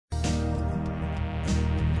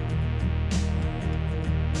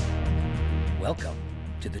Welcome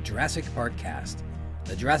to the Jurassic Park-Cast,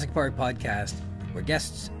 the Jurassic Park podcast, where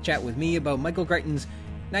guests chat with me about Michael Crichton's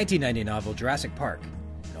 1990 novel Jurassic Park,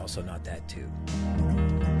 and also Not That Too.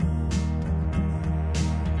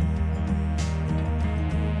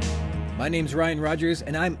 My name's Ryan Rogers,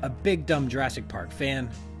 and I'm a big dumb Jurassic Park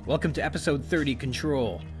fan. Welcome to episode 30,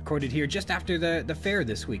 Control, recorded here just after the fair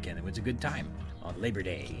this weekend. It was a good time on Labor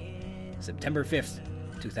Day, September 5th,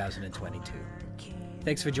 2022.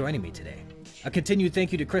 Thanks for joining me today. A continued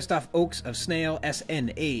thank you to Christoph Oakes of Snail,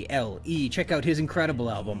 S-N-A-L-E. Check out his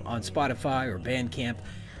incredible album on Spotify or Bandcamp.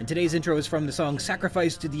 And today's intro is from the song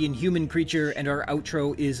Sacrifice to the Inhuman Creature, and our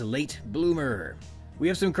outro is Late Bloomer. We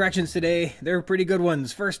have some corrections today. They're pretty good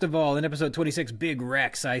ones. First of all, in episode 26, Big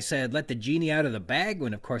Rex, I said let the genie out of the bag,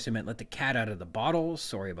 when of course I meant let the cat out of the bottle.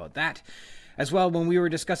 Sorry about that. As well, when we were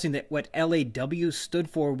discussing what LAW stood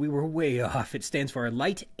for, we were way off. It stands for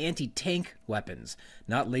Light Anti-Tank Weapons,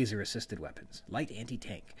 not Laser-Assisted Weapons. Light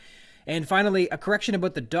Anti-Tank. And finally, a correction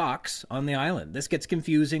about the docks on the island. This gets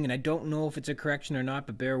confusing, and I don't know if it's a correction or not,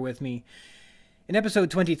 but bear with me. In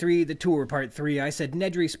episode 23, the tour part 3, I said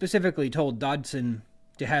Nedry specifically told Dodgson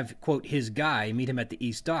to have, quote, his guy meet him at the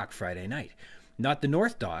East Dock Friday night. Not the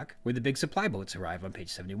North Dock, where the big supply boats arrive on page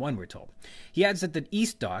 71, we're told. He adds that the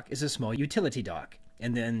East Dock is a small utility dock,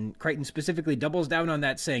 and then Crichton specifically doubles down on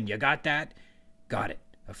that, saying, you got that? Got it,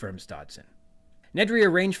 affirms Dodgson. Nedry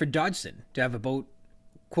arranged for Dodgson to have a boat,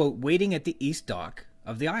 quote, waiting at the East Dock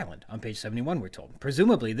of the island, on page 71, we're told.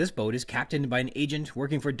 Presumably, this boat is captained by an agent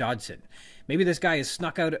working for Dodgson. Maybe this guy is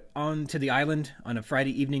snuck out onto the island on a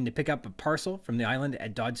Friday evening to pick up a parcel from the island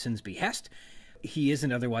at Dodgson's behest. He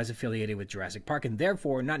isn't otherwise affiliated with Jurassic Park, and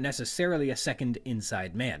therefore not necessarily a second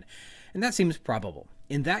inside man. And that seems probable.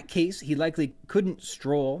 In that case, he likely couldn't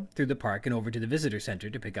stroll through the park and over to the visitor center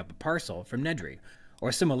to pick up a parcel from Nedry,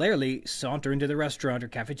 or similarly, saunter into the restaurant or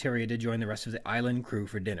cafeteria to join the rest of the island crew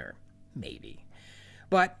for dinner. Maybe.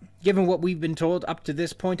 But, given what we've been told up to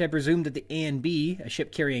this point, I presume that the A&B, a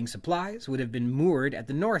ship carrying supplies, would have been moored at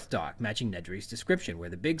the North Dock, matching Nedry's description, where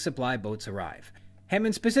the big supply boats arrive.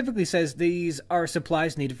 Hammond specifically says these are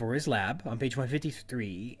supplies needed for his lab, on page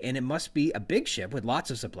 153, and it must be a big ship with lots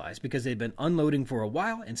of supplies, because they've been unloading for a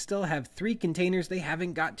while and still have 3 containers they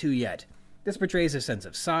haven't got to yet. This portrays a sense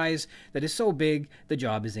of size that is so big the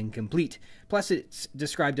job is incomplete. Plus, it's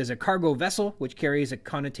described as a cargo vessel, which carries a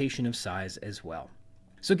connotation of size as well.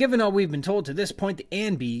 So given all we've been told to this point, the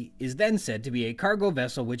A&B is then said to be a cargo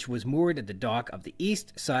vessel which was moored at the dock of the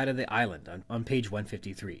east side of the island, on page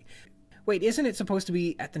 153. Wait, isn't it supposed to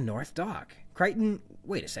be at the North Dock? Crichton,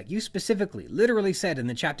 wait a sec, you specifically, literally said in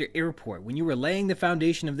the chapter Airport, when you were laying the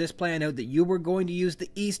foundation of this plan out, that you were going to use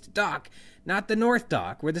the East Dock, not the North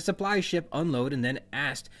Dock, where the supply ship unloaded, and then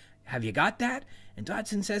asked, have you got that? And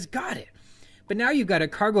Dodgson says, got it. But now you've got a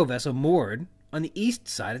cargo vessel moored on the east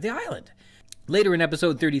side of the island. Later in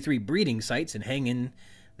episode 33, Breeding Sites, and hang in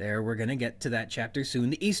there, we're going to get to that chapter soon.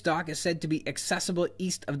 The East Dock is said to be accessible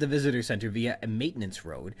east of the visitor center via a maintenance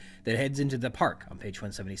road that heads into the park on page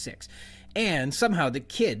 176. And somehow the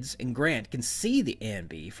kids and Grant can see the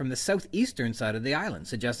A&B from the southeastern side of the island,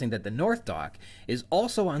 suggesting that the North Dock is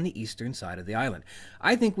also on the eastern side of the island.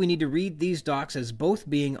 I think we need to read these docks as both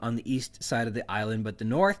being on the east side of the island, but the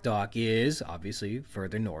North Dock is obviously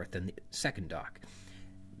further north than the second dock.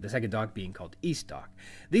 The second dock being called East Dock.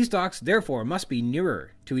 These docks, therefore, must be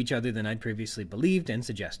nearer to each other than I'd previously believed and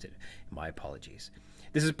suggested. My apologies.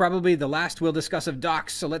 This is probably the last we'll discuss of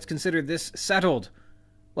docks, so let's consider this settled.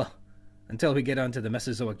 Well, until we get onto the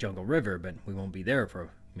Mesozoic Jungle River, but we won't be there for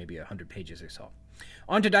maybe 100 pages or so.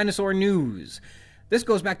 On to dinosaur news. This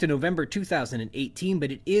goes back to November 2018,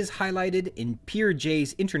 but it is highlighted in Peer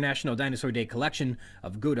J's International Dinosaur Day collection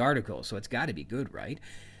of good articles, so it's got to be good, right?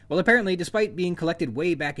 Well, apparently, despite being collected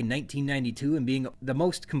way back in 1992 and being the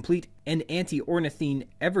most complete and anti-ornithine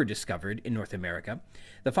ever discovered in North America,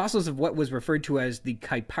 the fossils of what was referred to as the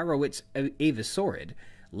Kyparowitz avasaurid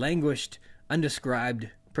languished undescribed,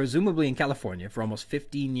 presumably in California, for almost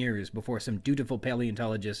 15 years before some dutiful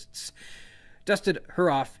paleontologists dusted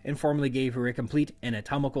her off and formally gave her a complete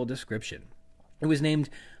anatomical description. It was named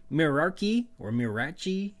Mirarchi, or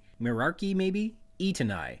Mirachi, maybe,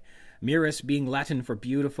 Etoni. Miras being Latin for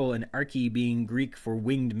beautiful and arche being Greek for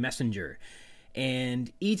winged messenger.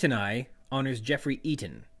 And Etoni honors Jeffrey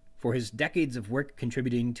Eaton for his decades of work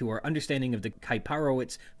contributing to our understanding of the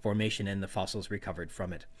Kyparowitz formation and the fossils recovered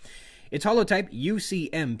from it. Its holotype,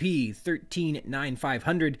 UCMP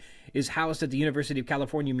 139500, is housed at the University of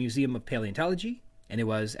California Museum of Paleontology, and it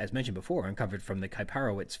was, as mentioned before, uncovered from the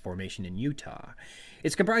Kyparowitz Formation in Utah.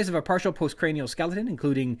 It's comprised of a partial postcranial skeleton,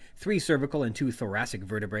 including 3 cervical and 2 thoracic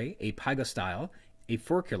vertebrae, a pygostyle, a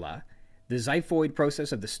furcula, the xiphoid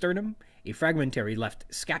process of the sternum, a fragmentary left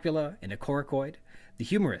scapula and a coracoid, the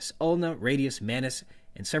humerus, ulna, radius, manus,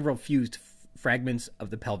 and several fused fragments of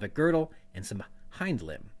the pelvic girdle, and some hind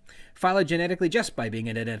limb. Phylogenetically, just by being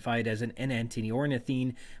identified as an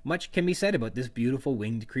enantiornithine, much can be said about this beautiful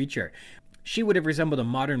winged creature. She would have resembled a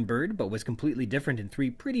modern bird, but was completely different in three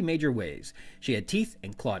pretty major ways. She had teeth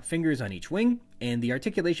and clawed fingers on each wing, and the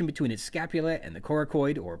articulation between its scapula and the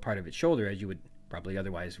coracoid, or part of its shoulder, as you would probably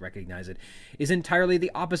otherwise recognize it, is entirely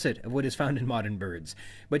the opposite of what is found in modern birds.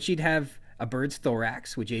 But she'd have a bird's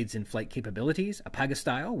thorax, which aids in flight capabilities, a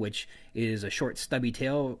pagostyle, which is a short stubby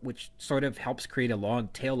tail, which sort of helps create a long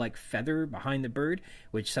tail-like feather behind the bird,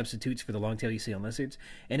 which substitutes for the long tail you see on lizards,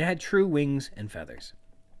 and it had true wings and feathers.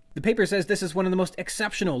 The paper says this is one of the most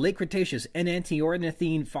exceptional late Cretaceous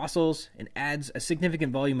enantiornithine fossils and adds a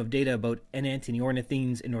significant volume of data about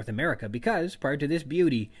enantiornithines in North America because, prior to this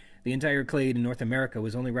beauty, the entire clade in North America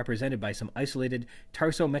was only represented by some isolated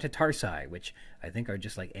tarsometatarsi, which I think are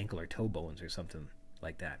just like ankle or toe bones or something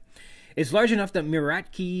like that. It's large enough that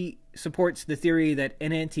Miratke supports the theory that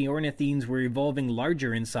enantiornithines were evolving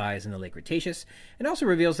larger in size in the late Cretaceous, and also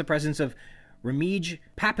reveals the presence of ramage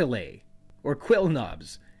papillae, or quill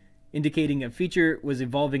knobs, indicating a feature was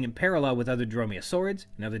evolving in parallel with other dromaeosaurids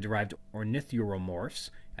and other derived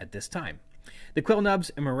ornithuromorphs at this time. The quill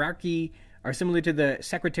knobs in Miratke are similar to the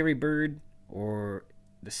secretary bird, or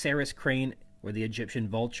the Saris crane, or the Egyptian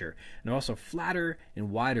vulture, and are also flatter and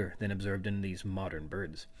wider than observed in these modern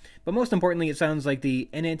birds. But most importantly, it sounds like the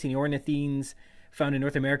enantiornithines found in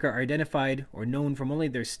North America are identified or known from only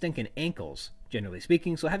their stinking ankles, generally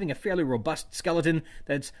speaking, so having a fairly robust skeleton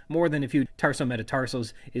that's more than a few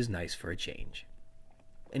tarsometatarsals is nice for a change.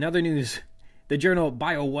 In other news, the journal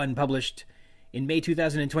Bio1 published in May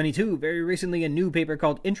 2022, very recently, a new paper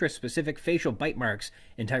called Intraspecific Facial Bite Marks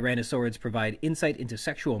in Tyrannosaurids Provide Insight into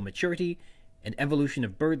Sexual Maturity and Evolution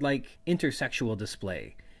of Bird-like Intersexual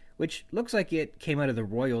Display, which looks like it came out of the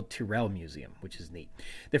Royal Tyrrell Museum, which is neat.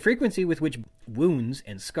 The frequency with which wounds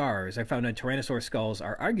and scars are found on Tyrannosaur skulls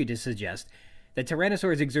are argued to suggest that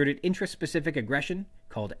tyrannosaurs exerted intraspecific aggression,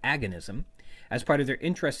 called agonism, as part of their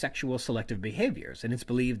intrasexual selective behaviors, and it's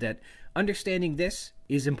believed that understanding this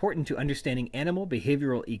is important to understanding animal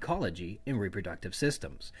behavioral ecology in reproductive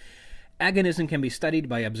systems. Agonism can be studied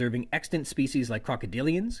by observing extant species like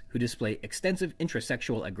crocodilians, who display extensive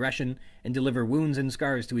intrasexual aggression and deliver wounds and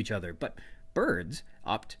scars to each other, but birds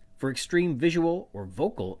opt for extreme visual or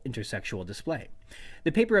vocal intersexual display.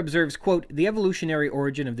 The paper observes, quote, the evolutionary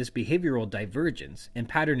origin of this behavioral divergence and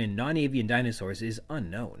pattern in non-avian dinosaurs is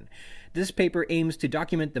unknown. This paper aims to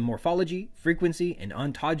document the morphology, frequency, and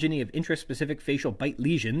ontogeny of intraspecific facial bite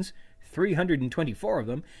lesions, 324 of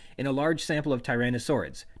them, in a large sample of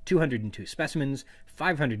tyrannosaurids, 202 specimens,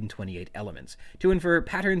 528 elements, to infer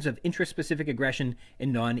patterns of intraspecific aggression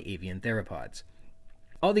in non-avian theropods.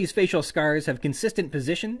 All these facial scars have consistent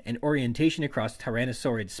position and orientation across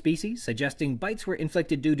tyrannosaurid species, suggesting bites were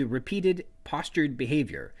inflicted due to repeated postured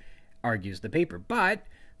behavior, argues the paper. But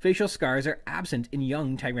facial scars are absent in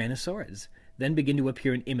young tyrannosaurids, then begin to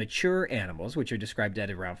appear in immature animals, which are described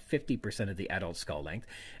at around 50% of the adult skull length,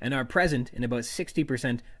 and are present in about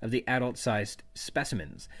 60% of the adult-sized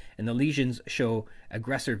specimens, and the lesions show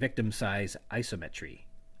aggressor-victim size isometry.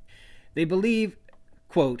 They believe,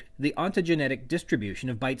 quote, the ontogenetic distribution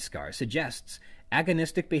of bite scars suggests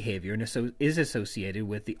agonistic behavior is associated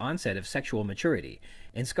with the onset of sexual maturity,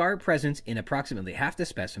 and scar presence in approximately half the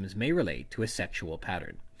specimens may relate to a sexual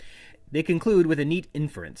pattern. They conclude with a neat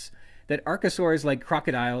inference that archosaurs like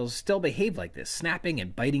crocodiles still behave like this, snapping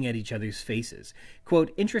and biting at each other's faces.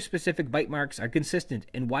 Quote, intraspecific bite marks are consistent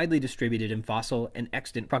and widely distributed in fossil and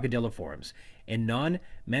extant crocodiliforms and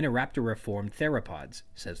non-Maniraptoriform theropods,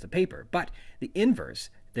 says the paper. But the inverse,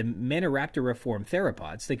 the Maniraptoriform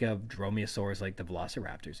theropods, think of dromaeosaurs like the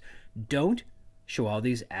velociraptors, don't show all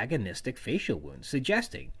these agonistic facial wounds,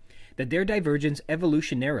 suggesting that their divergence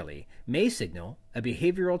evolutionarily may signal a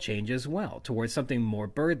behavioral change as well towards something more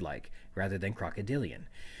bird-like rather than crocodilian.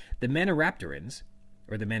 The Maniraptorans,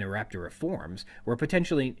 or the Maniraptoriforms, were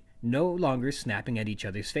potentially no longer snapping at each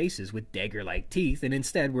other's faces with dagger-like teeth, and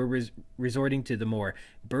instead were resorting to the more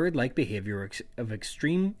bird-like behavior of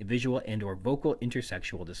extreme visual and or vocal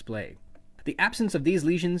intersexual display. The absence of these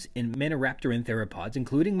lesions in Maniraptoran theropods,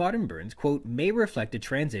 including modern birds, quote, may reflect a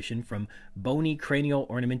transition from bony cranial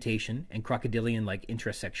ornamentation and crocodilian-like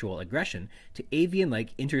intrasexual aggression to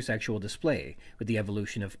avian-like intersexual display with the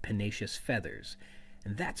evolution of pennaceous feathers.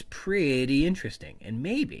 And that's pretty interesting, and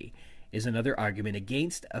maybe is another argument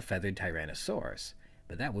against a feathered Tyrannosaurus.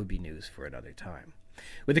 But that would be news for another time.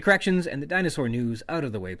 With the corrections and the dinosaur news out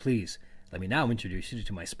of the way, please, Let me now introduce you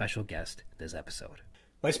to my special guest this episode.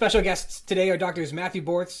 My special guests today are Doctors Matthew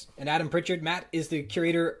Borths and Adam Pritchard. Matt is the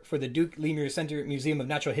curator for the Duke Lemire Center Museum of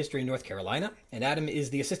Natural History in North Carolina, and Adam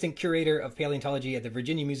is the assistant curator of paleontology at the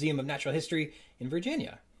Virginia Museum of Natural History in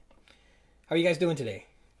Virginia. How are you guys doing today?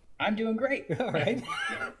 I'm doing great. All right.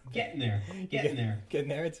 Getting there. Getting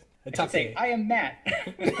there. It's a tough day. I am Matt.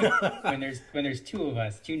 when there's two of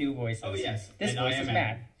us, two new voices. Oh, yes. This voice is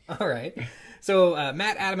Matt. All right. So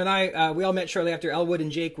Matt, Adam, and I, we all met shortly after Elwood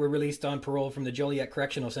and Jake were released on parole from the Joliet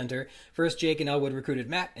Correctional Center. First, Jake and Elwood recruited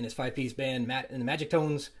Matt and his five-piece band, Matt and the Magic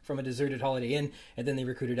Tones, from a deserted Holiday Inn, and then they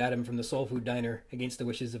recruited Adam from the Soul Food Diner against the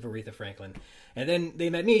wishes of Aretha Franklin. And then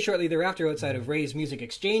they met me shortly thereafter outside of Ray's Music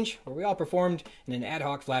Exchange, where we all performed in an ad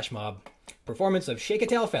hoc flash mob performance of Shake a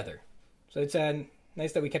Tail Feather. So it's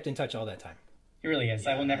nice that we kept in touch all that time. It really is.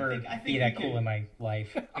 Yeah, I will never be that cool in my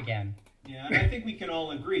life again. Yeah, and I think we can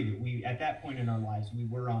all agree that we, at that point in our lives, we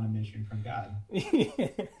were on a mission from God. Do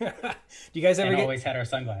you guys ever always had our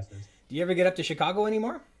sunglasses. Do you ever get up to Chicago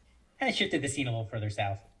anymore? I shifted the scene a little further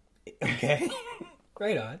south. Okay,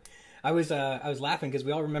 right on. I was laughing because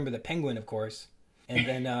we all remember the penguin, of course, and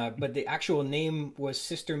then but the actual name was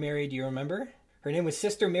Sister Mary. Do you remember? Her name was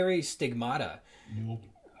Sister Mary Stigmata. Nope.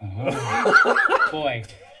 Oh. Boy.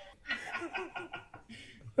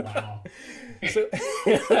 Wow.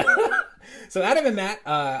 So Adam and Matt,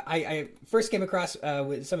 I first came across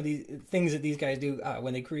with some of the things that these guys do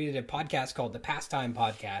when they created a podcast called the Pastime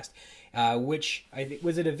Podcast, which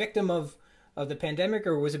was it a victim of the pandemic,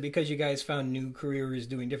 or was it because you guys found new careers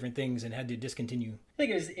doing different things and had to discontinue? I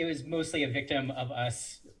think it was mostly a victim of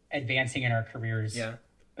us advancing in our careers. Yeah.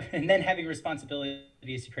 And then having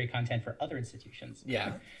responsibilities to create content for other institutions.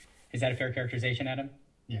 Yeah. Is that a fair characterization, Adam?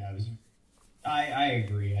 Yeah, it was. I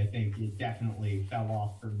agree. I think it definitely fell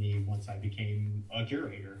off for me once I became a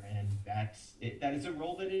curator, and that is a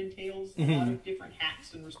role that entails a lot of different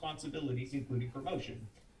hats and responsibilities, including promotion.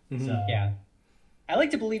 Mm-hmm. So, Yeah. I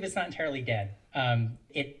like to believe it's not entirely dead.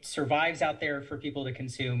 It survives out there for people to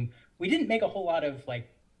consume. We didn't make a whole lot of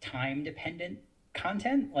time-dependent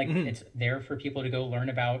content. It's there for people to go learn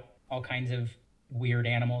about all kinds of weird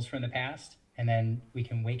animals from the past, and then we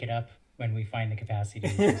can wake it up when we find the capacity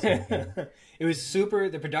to do so. It was super.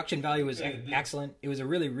 The production value was excellent. It was a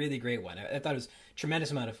really, really great one. I thought it was a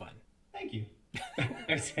tremendous amount of fun. Thank you. I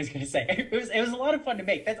was going to say, it was a lot of fun to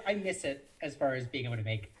make. I miss it as far as being able to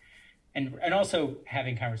make, and also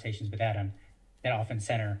having conversations with Adam that often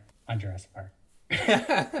center on Jurassic Park.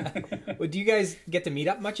 Well, do you guys get to meet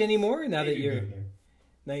up much anymore now that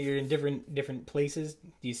you're in different places?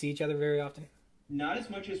 Do you see each other very often? Not as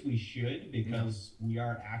much as we should, because we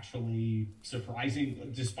are actually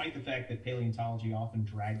surprising, despite the fact that paleontology often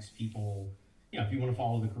drags people, if you want to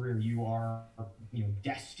follow the career, you are,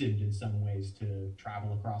 destined in some ways to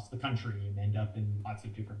travel across the country and end up in lots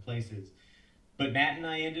of different places. But Matt and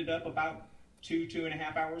I ended up about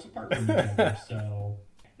 2.5 hours apart from each other. So,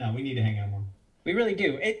 no, we need to hang out more. We really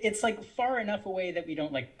do. It's far enough away that we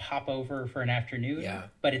don't pop over for an afternoon,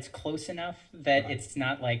 but it's close enough that it's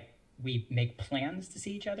not we make plans to see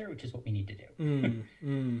each other, which is what we need to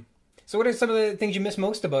do. So what are some of the things you miss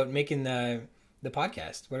most about making the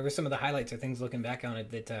podcast? What are some of the highlights or things looking back on it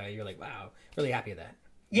that you're like, wow, really happy with that?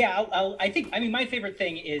 Yeah, my favorite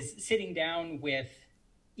thing is sitting down with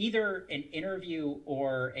either an interview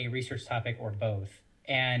or a research topic or both.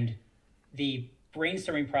 And the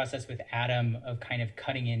brainstorming process with Adam of kind of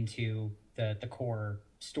cutting into the core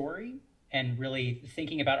story and really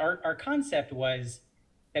thinking about our concept was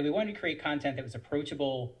that we wanted to create content that was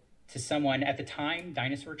approachable to someone. At the time,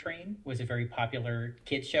 Dinosaur Train was a very popular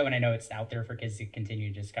kids show, and I know it's out there for kids to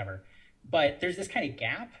continue to discover. But there's this kind of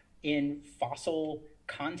gap in fossil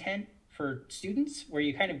content for students where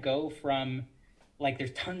you kind of go from,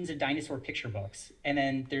 there's tons of dinosaur picture books, and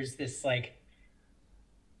then there's this,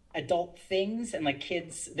 adult things and,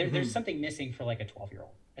 kids. There's something missing for, a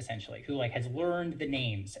 12-year-old. Essentially, who has learned the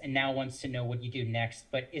names and now wants to know what you do next,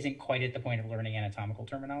 but isn't quite at the point of learning anatomical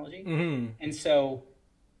terminology. And so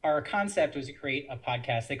our concept was to create a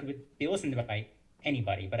podcast that could be listened to by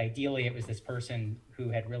anybody, but ideally it was this person who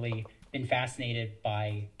had really been fascinated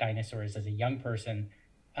by dinosaurs as a young person,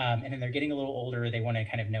 and then they're getting a little older, they want to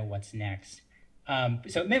kind of know what's next.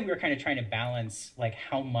 So it meant we were kind of trying to balance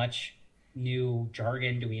how much new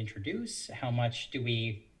jargon do we introduce, how much do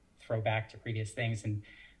we throw back to previous things, and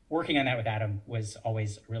working on that with Adam was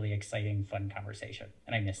always a really exciting, fun conversation,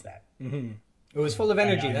 and I miss that. It was full of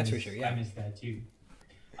energy, that's for sure. Yeah, I miss that too.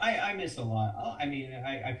 I miss a lot. I mean,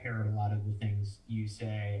 I parrot a lot of the things you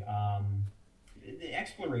say. The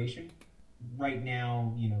exploration right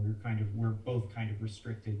now, we're both kind of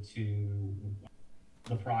restricted to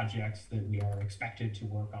the projects that we are expected to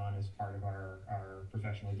work on as part of our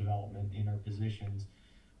professional development in our positions.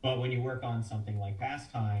 But when you work on something like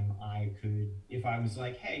Pastime, I could, if I was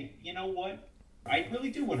like, hey, you know what? I really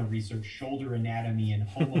do want to research shoulder anatomy and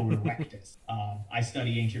Homo erectus. I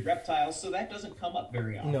study ancient reptiles, so that doesn't come up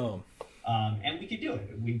very often. No. And we could do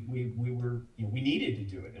it. We were, we needed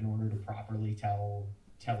to do it in order to properly tell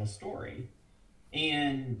a story.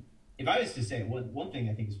 And if I was to say one thing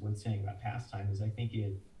I think is worth saying about Pastime is I think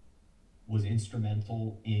it was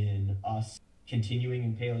instrumental in us continuing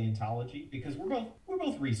in paleontology, because we're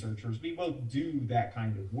both researchers. We both do that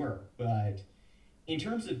kind of work, but in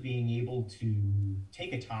terms of being able to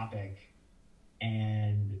take a topic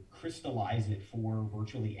and crystallize it for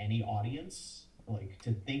virtually any audience, like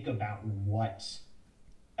to think about what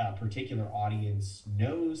a particular audience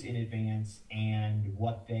knows in advance and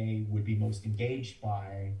what they would be most engaged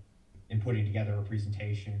by in putting together a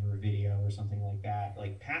presentation or a video or something like that,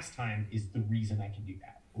 like Pastime is the reason I can do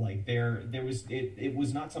that. Like it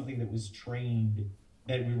was not something that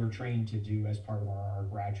we were trained to do as part of our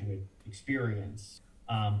graduate experience.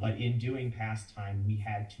 But in doing Pastime, we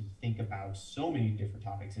had to think about so many different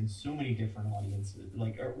topics and so many different audiences,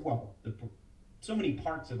 so many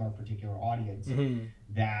parts of our particular audience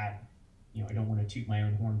that, I don't want to toot my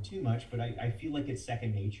own horn too much, but I feel like it's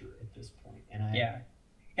second nature at this point. And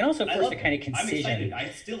and also, of course, the kind of concision. I'm excited.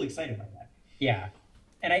 I'm still excited by that. Yeah.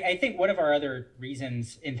 And I think one of our other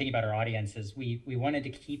reasons in thinking about our audience is we wanted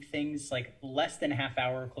to keep things like less than a half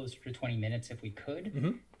hour, closer to 20 minutes if we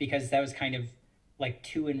could, because that was kind of like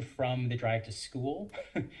to and from the drive to school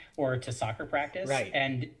or to soccer practice. Right.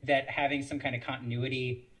 And that having some kind of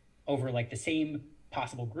continuity over like the same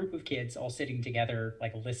possible group of kids all sitting together,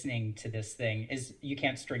 like listening to this thing, is you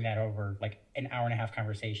can't string that over like an hour and a half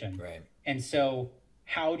conversation. Right. And so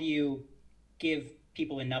how do you give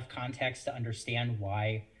people enough context to understand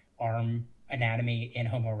why arm anatomy in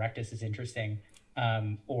Homo erectus is interesting,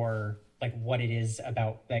 or like what it is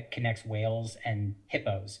about that connects whales and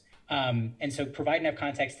hippos. And so provide enough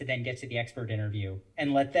context to then get to the expert interview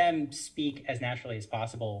and let them speak as naturally as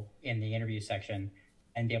possible in the interview section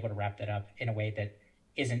and be able to wrap that up in a way that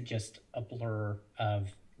isn't just a blur of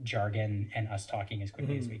jargon and us talking as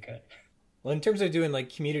quickly as we could. Well, in terms of doing like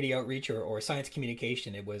community outreach or science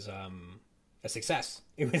communication, it was a success.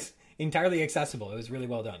 It was entirely accessible. It was really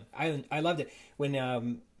well done. I loved it.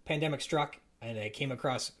 When pandemic struck and I came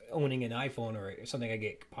across owning an iPhone or something I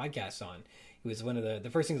get podcasts on, it was one of the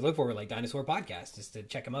first things to look for were like dinosaur podcasts, just to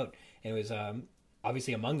check them out. And it was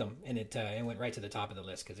obviously among them, and it went right to the top of the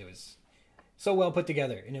list because it was so well put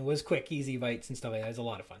together, and it was quick, easy bites and stuff like that. It was a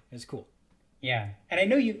lot of fun. It was cool. Yeah, and I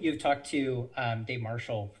know you've talked to Dave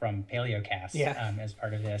Marshall from Paleocast as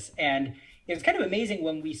part of this, and it was kind of amazing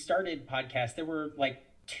when we started podcast. There were like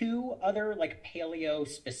 2 other like paleo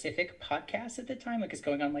specific podcasts at the time. Like it's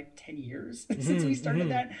going on like 10 years since we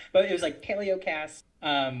started that, but it was like Paleocast,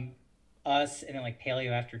 us, and then like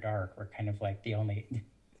Paleo After Dark were kind of like the only.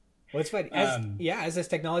 Well, it's funny. As this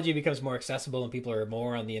technology becomes more accessible and people are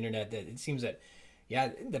more on the internet, that it seems that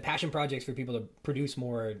the passion projects for people to produce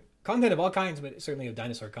more content of all kinds, but certainly of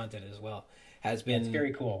dinosaur content as well, has been. It's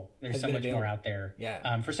very cool. There's so much more out there.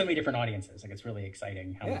 Yeah. For so many different audiences. Like it's really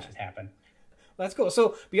exciting how much has happened. Well, that's cool.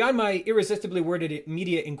 So beyond my irresistibly worded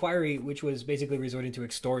media inquiry, which was basically resorting to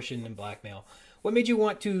extortion and blackmail, what made you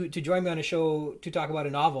want to join me on a show to talk about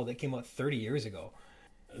a novel that came out 30 years ago?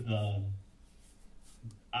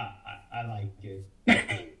 I like it.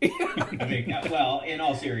 I mean, well, in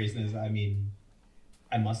all seriousness, I mean,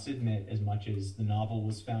 I must admit, as much as the novel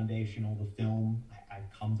was foundational, the film, I've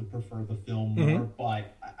come to prefer the film more,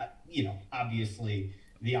 but, obviously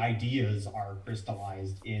the ideas are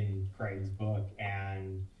crystallized in Crichton's book,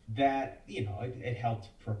 and that, it helped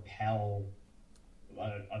propel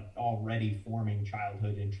an already forming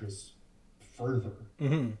childhood interest further.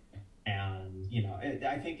 And,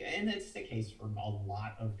 I think, and it's the case for a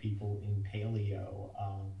lot of people in paleo,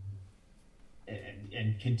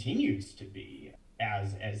 and continues to be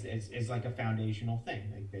as like a foundational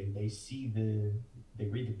thing. Like they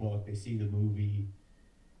read the book, they see the movie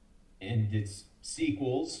and its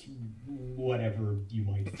sequels, whatever you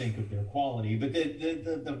might think of their quality, but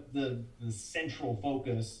the central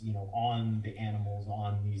focus, on the animals,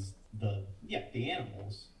 on the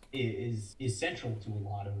animals is central to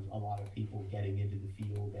a lot of people getting into the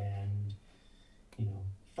field and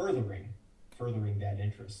furthering that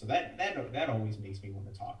interest. So that always makes me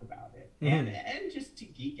want to talk about it and just to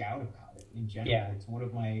geek out about it in general. Yeah. It's one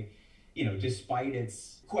of my despite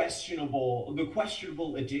its questionable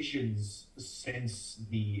additions since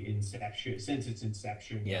its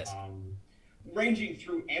inception, yes. Ranging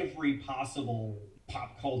through every possible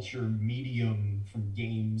pop culture medium, from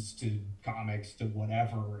games to comics to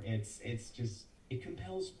whatever. It's just, it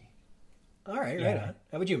compels me. All right, right on.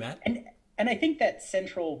 How about you, Matt? And I think that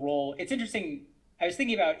central role, it's interesting. I was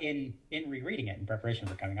thinking about in rereading it in preparation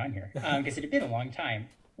for coming on here, because it had been a long time,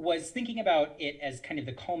 was thinking about it as kind of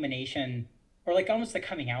the culmination, or like almost the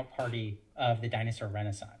coming out party of the dinosaur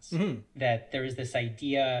renaissance. That there was this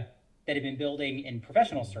idea that had been building in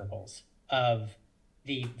professional circles of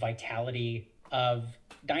the vitality of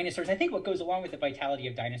dinosaurs. I think what goes along with the vitality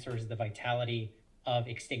of dinosaurs is the vitality of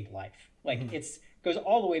extinct life. Like it's goes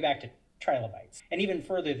all the way back to trilobites. And even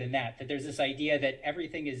further than that, that there's this idea that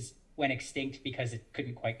everything went extinct because it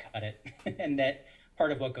couldn't quite cut it. And that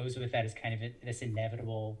part of what goes with that is kind of this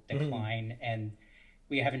inevitable decline. And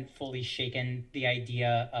we haven't fully shaken the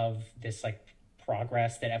idea of this like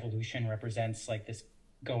progress that evolution represents, like this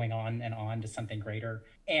going on and on to something greater.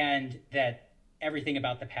 And that everything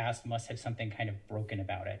about the past must have something kind of broken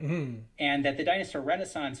about it. And that the dinosaur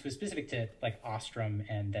renaissance was specific to like Ostrom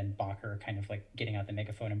and then Bacher kind of like getting out the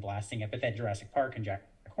megaphone and blasting it. But then Jurassic Park and Jack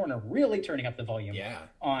Horner really turning up the volume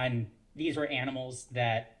on these were animals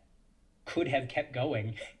that could have kept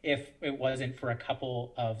going if it wasn't for a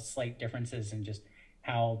couple of slight differences in just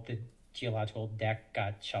how the geological deck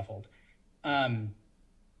got shuffled. And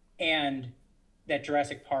that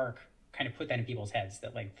Jurassic Park kind of put that in people's heads,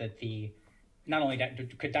 that like that the not only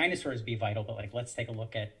could dinosaurs be vital, but like let's take a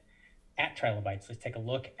look at trilobites. Let's take a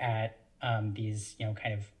look at these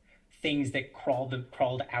kind of things that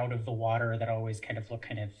crawled out of the water that always kind of look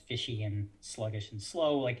kind of fishy and sluggish and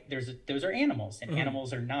slow. Like those are animals, and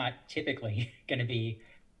animals are not typically going to be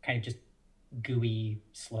kind of just gooey,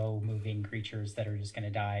 slow moving creatures that are just going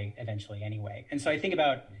to die eventually anyway. And so I think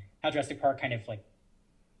about how Jurassic Park kind of like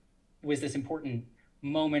was this important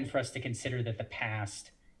moment for us to consider that the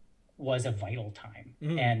past was a vital time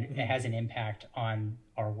and it has an impact on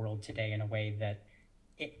our world today in a way that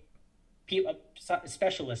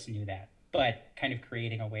specialists knew that, but kind of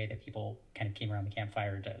creating a way that people kind of came around the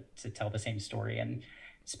campfire to tell the same story and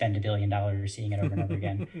spend $1 billion seeing it over and over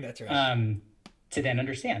again. That's right. To then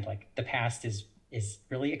understand like the past is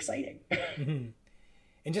really exciting.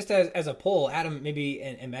 And just as a poll, Adam, maybe,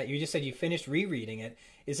 and Matt, you just said you finished rereading it.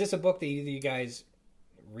 Is this a book that either you guys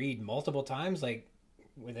read multiple times, like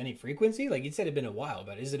with any frequency? Like you said it'd been a while,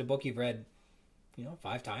 but is it a book you've read,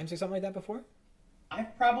 5 times or something like that before?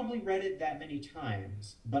 I've probably read it that many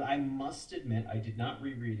times, but I must admit I did not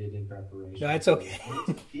reread it in preparation. No, it's okay.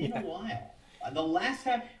 It's been a while. The last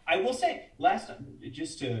time, I will say, the last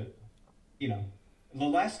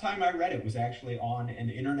time I read it was actually on an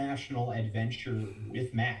international adventure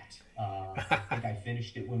with Matt. I think I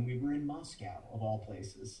finished it when we were in Moscow, of all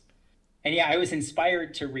places. And yeah, I was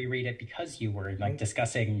inspired to reread it because you were like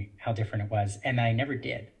discussing how different it was, and I never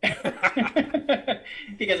did.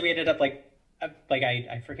 Because we ended up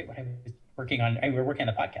I forget what I was working on. We were working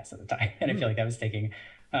on the podcast at the time, and I feel like that was taking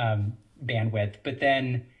bandwidth. But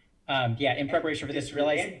then, in preparation for this,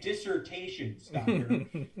 realized... And dissertations, Doctor.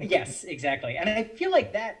 Yes, exactly. And I feel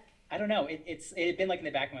like that, I don't know, it had been like in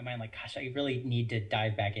the back of my mind, like, gosh, I really need to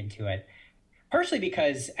dive back into it. Partially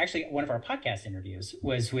because actually one of our podcast interviews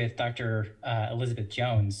was with Dr. Elizabeth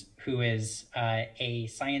Jones, who is a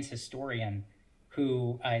science historian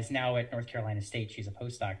who is now at North Carolina State. She's a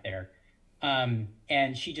postdoc there.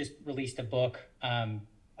 And she just released a book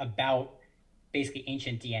about basically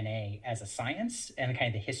ancient DNA as a science and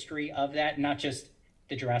kind of the history of that, not just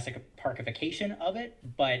the Jurassic Parkification of it,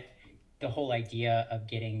 but the whole idea of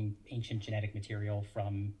getting ancient genetic material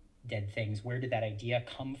from dead things. Where did that idea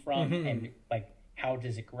come from? And like, how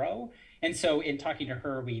does it grow? And so in talking to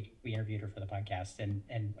her, we interviewed her for the podcast and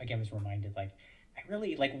again was reminded, like, I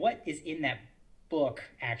really like what is in that book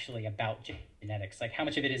actually about genetics. Like how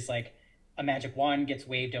much of it is like a magic wand gets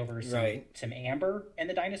waved over some amber and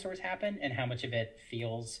the dinosaurs happen, and how much of it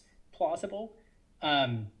feels plausible.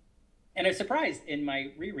 And I was surprised in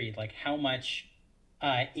my reread, like how much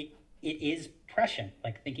it is prescient.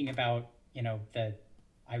 Like thinking about,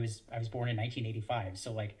 I was born in 1985.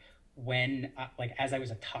 So like when, as I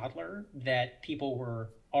was a toddler, that people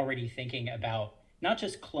were already thinking about not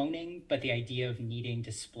just cloning, but the idea of needing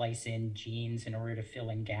to splice in genes in order to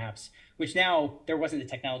fill in gaps, which now there wasn't the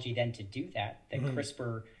technology then to do that. That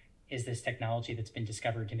CRISPR is this technology that's been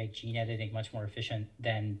discovered to make gene editing much more efficient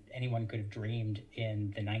than anyone could have dreamed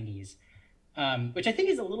in the 90s. Which I think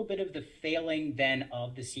is a little bit of the failing then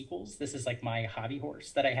of the sequels. This is like my hobby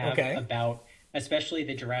horse that I have about, especially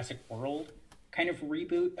the Jurassic World kind of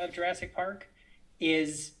reboot of Jurassic Park,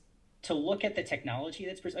 is to look at the technology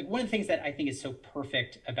that's like one of the things that I think is so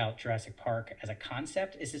perfect about Jurassic Park as a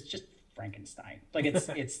concept is it's just Frankenstein. Like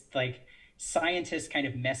it's like scientists kind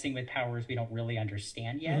of messing with powers we don't really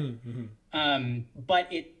understand yet.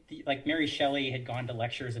 But like Mary Shelley had gone to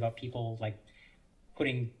lectures about people like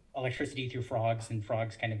putting electricity through frogs and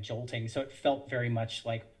frogs kind of jolting. So it felt very much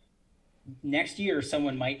like next year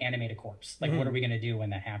someone might animate a corpse. Like, what are we going to do when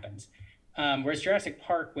that happens? Whereas Jurassic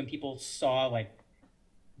Park, when people saw like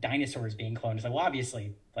dinosaurs being cloned, it's like, well,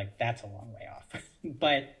 obviously, like that's a long way off.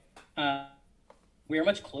 But we are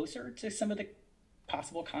much closer to some of the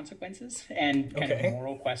possible consequences and kind of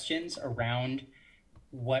moral questions around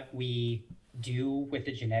what we do with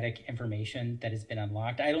the genetic information that has been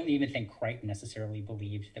unlocked. I don't even think Crichton necessarily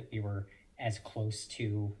believed that we were as close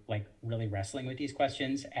to like really wrestling with these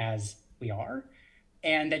questions as we are,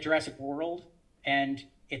 and that Jurassic World and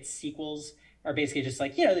its sequels are basically just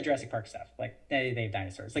like, the Jurassic Park stuff, like they have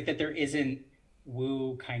dinosaurs, like that there isn't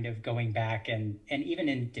woo kind of going back, and even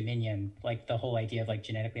in Dominion, like the whole idea of like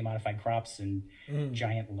genetically modified crops and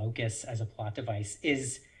giant locusts as a plot device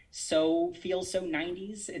feels so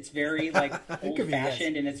 90s. It's very like old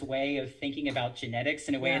fashioned in its way of thinking about genetics.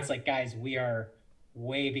 In a way, it's like, guys, we are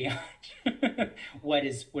way beyond what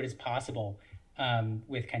is possible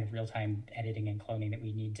with kind of real-time editing and cloning that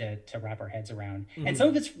we need to wrap our heads around. And some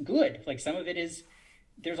of it's good. Like some of it is,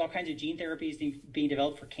 there's all kinds of gene therapies being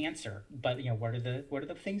developed for cancer, but what are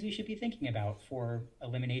the things we should be thinking about for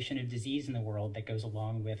elimination of disease in the world that goes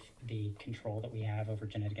along with the control that we have over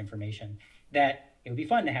genetic information? That it would be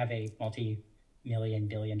fun to have a multi-million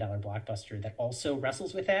billion-dollar blockbuster that also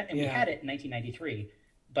wrestles with that, and we had it in 1993,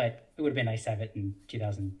 but it would have been nice to have it in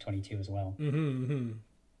 2022 as well.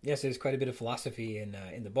 Yes, there's quite a bit of philosophy in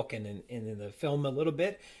the book and in the film a little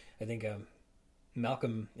bit. I think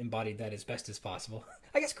Malcolm embodied that as best as possible.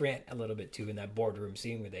 I guess Grant a little bit too in that boardroom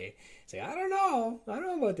scene where they say, I don't know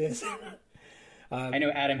about this. I know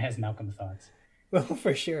Adam has Malcolm thoughts. Well,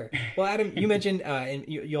 for sure. Well, Adam, you mentioned, and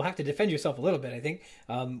you'll have to defend yourself a little bit, I think,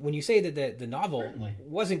 when you say that the novel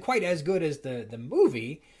wasn't quite as good as the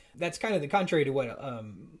movie. That's kind of the contrary to what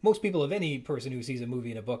most people, of any person who sees a movie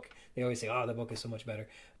and a book, they always say, oh, the book is so much better.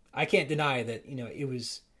 I can't deny that, it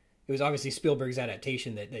was obviously Spielberg's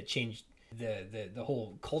adaptation that changed the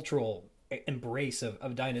whole cultural embrace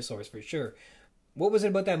of dinosaurs, for sure. What was it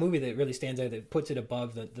about that movie that really stands out, that puts it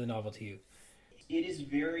above the novel to you? It is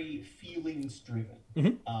very feelings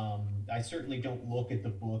driven. I certainly don't look at the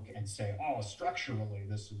book and say, oh, structurally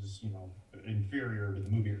this is inferior to the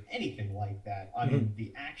movie or anything like that. I mean,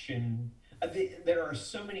 the action, there are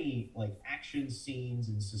so many like action scenes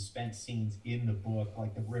and suspense scenes in the book,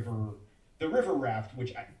 like the river raft,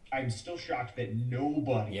 which I'm still shocked that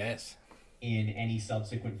nobody in any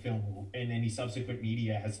subsequent film, in any subsequent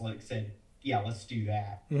media has like said, yeah, let's do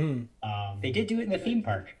that. They did do it in the theme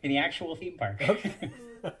park, in the actual theme park. Okay.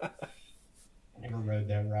 I never rode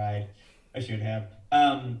that ride. I should have.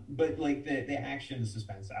 But like the action, the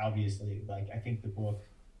suspense, obviously, like I think the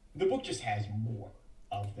book just has more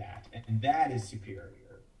of that, and that is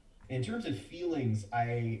superior. In terms of feelings,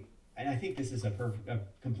 I think this is a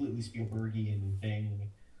completely Spielbergian thing.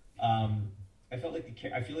 I feel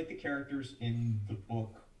like the characters in the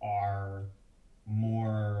book are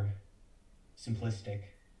more simplistic,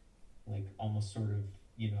 like almost sort of,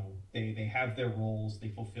 they have their roles, they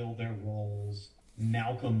fulfill their roles.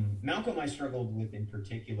 Malcolm I struggled with in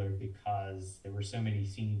particular because there were so many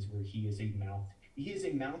scenes where he is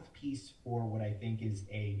a mouthpiece for what I think is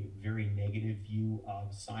a very negative view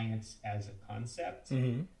of science as a concept.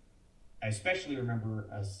 I especially remember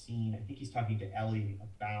a scene, I think he's talking to Ellie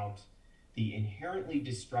about the inherently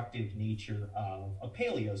destructive nature of a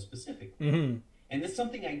paleo specifically. And that's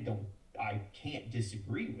something I can't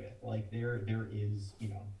disagree with. Like there is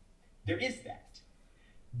that.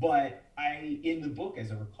 But in the book, as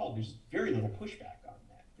I recall, there's very little pushback on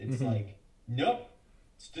that. It's like, nope,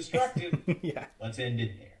 it's destructive. Let's end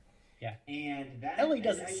it there. Yeah. And that Ellie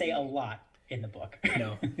doesn't say a lot in the book.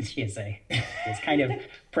 No. She is kind of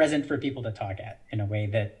present for people to talk at in a way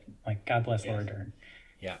that, like, God bless Laura Dern.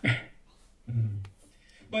 Yeah.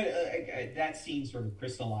 But that scene sort of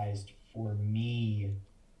crystallized for me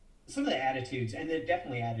some of the attitudes, and they're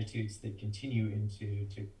definitely attitudes that continue into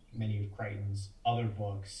many of Crichton's other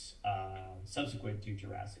books subsequent to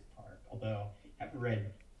Jurassic Park. Although I don't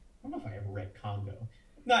know if I ever read Congo.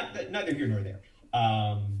 Neither here nor there.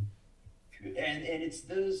 And it's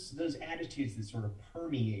those attitudes that sort of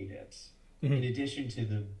permeate it, in addition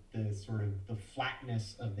to the sort of the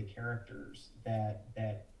flatness of the characters that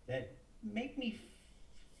make me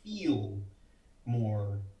feel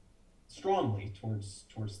more strongly towards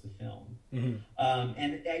the film. And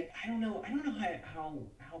I don't know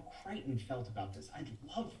how Crichton felt about this. I'd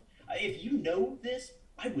love, if you know this,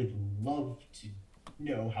 I would love to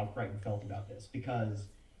know how Crichton felt about this, because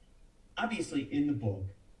obviously in the book,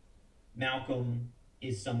 Malcolm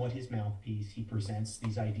is somewhat his mouthpiece. He presents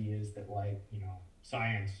these ideas that, like, you know,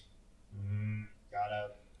 science,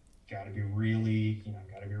 gotta be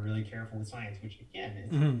really careful with science, which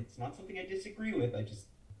again, it's not something I disagree with.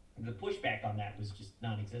 The pushback on that was just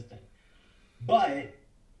non-existent. But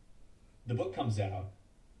the book comes out,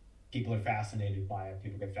 people are fascinated by it,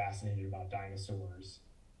 people get fascinated about dinosaurs.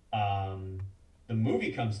 The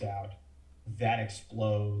movie comes out, that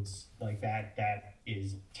explodes, like that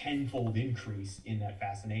is tenfold increase in that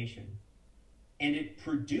fascination. And it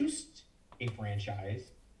produced a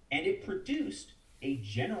franchise, and it produced a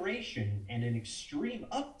generation and an extreme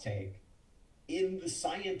uptake in the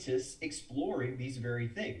scientists exploring these very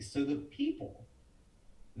things. So the people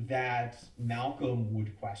that Malcolm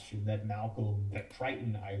would question, that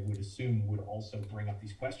Crichton, I would assume, would also bring up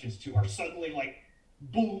these questions to, are suddenly like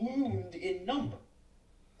ballooned in number.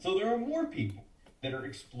 So there are more people that are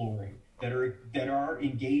exploring, that are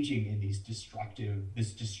engaging in this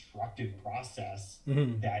destructive process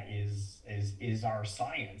that is our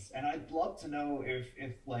science. And I'd love to know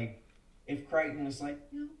if Crichton was like,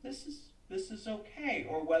 you know, this is okay,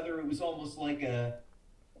 or whether it was almost like a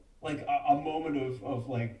moment of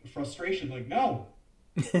like frustration, like no,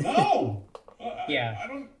 yeah, I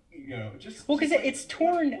don't, you know, just well, because it's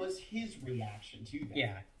torn. What was his reaction to that?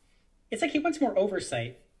 Yeah, it's like he wants more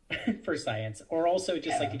oversight for science, or also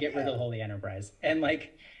just like to get rid of the Holy Enterprise, and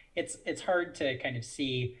like it's hard to kind of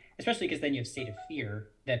see, especially because then you have State of Fear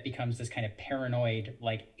that becomes this kind of paranoid,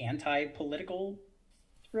 like anti-political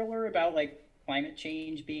thriller about like climate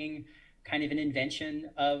change being kind of an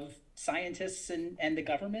invention of scientists and the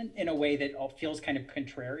government in a way that all feels kind of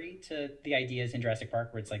contrary to the ideas in Jurassic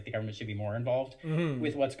Park, where it's like the government should be more involved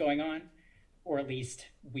with what's going on, or at least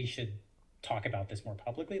we should talk about this more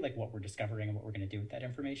publicly, like what we're discovering and what we're going to do with that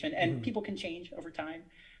information. And people can change over time.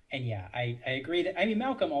 And yeah, I agree that, I mean,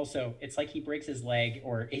 Malcolm also, it's like he breaks his leg,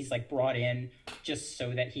 or he's like brought in just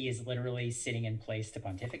so that he is literally sitting in place to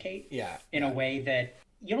pontificate in a way that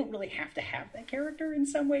you don't really have to have that character in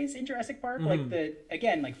some ways in Jurassic Park. Like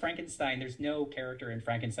like Frankenstein, there's no character in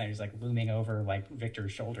Frankenstein who's like looming over like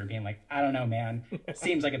Victor's shoulder being like, I don't know, man,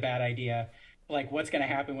 seems like a bad idea. Like, what's going to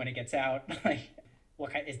happen when it gets out? Like,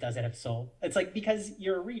 does it have soul? It's like, because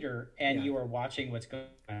you're a reader and you are watching what's going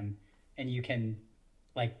on, and you can,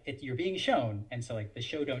 like, you're being shown. And so like the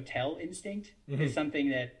show don't tell instinct is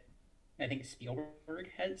something that I think Spielberg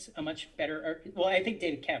has a much better, I think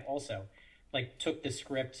David Koepp also like took the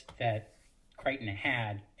script that Crichton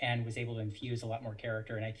had and was able to infuse a lot more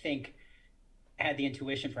character. And I think had the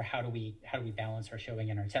intuition for how do we balance our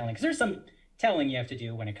showing and our telling. Because there's some telling you have to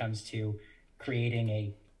do when it comes to creating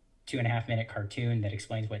a 2.5-minute cartoon that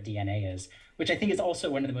explains what DNA is, which I think is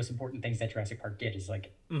also one of the most important things that Jurassic Park did. Is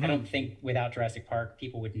like, I don't think without Jurassic Park,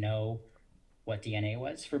 people would know what DNA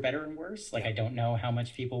was, for better and worse. Like, I don't know how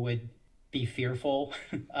much people would be fearful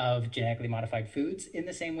of genetically modified foods in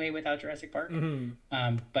the same way without Jurassic Park.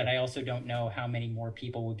 But I also don't know how many more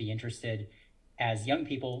people would be interested as young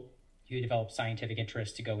people who develop scientific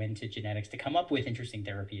interest to go into genetics, to come up with interesting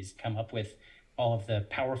therapies, come up with all of the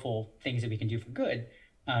powerful things that we can do for good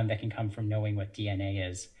that can come from knowing what DNA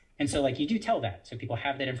is. And so like you do tell that. So people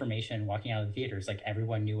have that information walking out of the theaters, like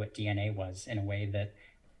everyone knew what DNA was in a way that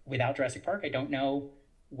without Jurassic Park, I don't know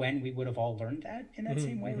when we would have all learned that in that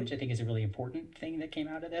same way, which I think is a really important thing that came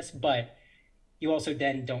out of this. But you also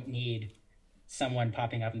then don't need someone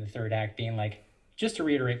popping up in the third act being like, just to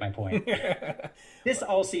reiterate my point, this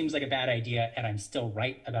all seems like a bad idea, and I'm still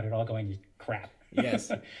right about it all going to crap. Yes.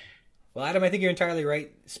 Well, Adam, I think you're entirely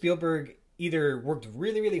right. Spielberg either worked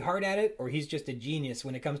really, really hard at it, or he's just a genius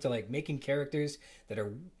when it comes to like making characters that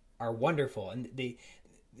are wonderful. And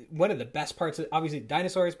one of the best parts, obviously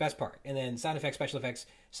dinosaurs, best part, and then sound effects, special effects,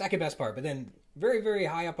 second best part. But then very, very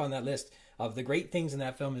high up on that list of the great things in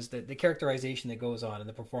that film is the characterization that goes on and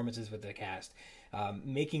the performances with the cast,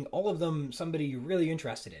 making all of them somebody you're really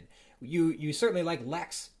interested in. You certainly like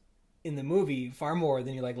Lex in the movie far more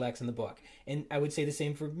than you like Lex in the book, and I would say the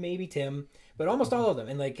same for maybe Tim, but almost all of them.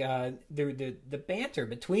 And like the banter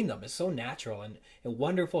between them is so natural and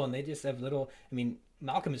wonderful, and they just have little. I mean,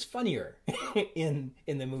 Malcolm is funnier in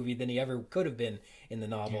the movie than he ever could have been in the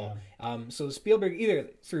novel. Yeah. So Spielberg, either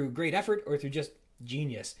through great effort or through just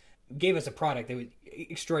genius, gave us a product that was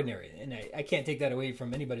extraordinary, and I can't take that away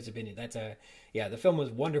from anybody's opinion. The film was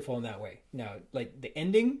wonderful in that way. Now, like the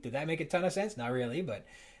ending, did that make a ton of sense? Not really, but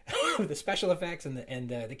the special effects and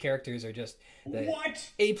the characters are just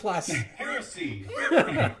A+. Heresy.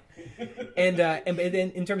 And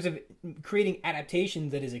then in terms of creating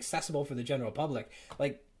adaptations that is accessible for the general public,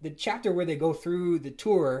 like the chapter where they go through the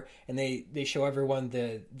tour and they show everyone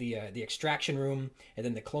the extraction room, and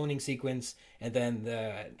then the cloning sequence, and then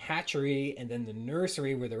the hatchery, and then the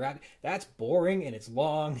nursery where they're at. That's boring and it's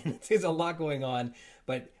long and there's a lot going on.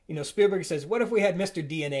 But Spielberg says, "What if we had Mr.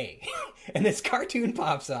 DNA?" And this cartoon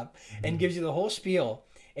pops up and gives you the whole spiel,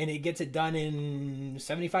 and it gets it done in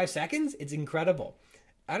 75 seconds. It's incredible.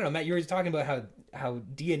 I don't know, Matt, you were talking about how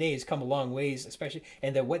DNA has come a long ways, especially,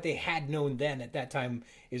 and that what they had known then at that time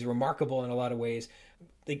is remarkable in a lot of ways.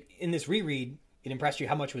 Like in this reread, it impressed you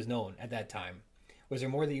how much was known at that time. Was there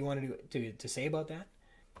more that you wanted to say about that?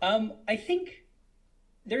 I think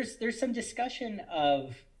there's some discussion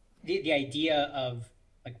of the idea of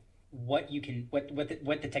like what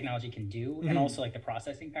the technology can do, and also like the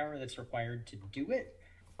processing power that's required to do it,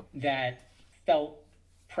 that felt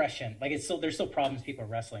prescient. Like there's still problems people are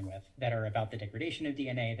wrestling with that are about the degradation of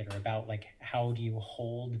DNA, that are about like how do you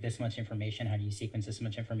hold this much information, how do you sequence this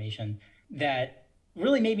much information, that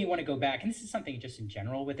really made me want to go back. And this is something just in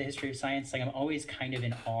general with the history of science. Like I'm always kind of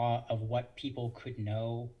in awe of what people could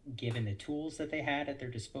know given the tools that they had at their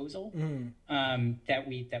disposal.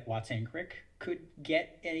 That Watson and Crick could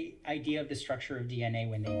get an idea of the structure of DNA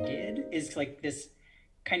when they did, is like this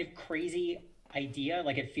kind of crazy idea.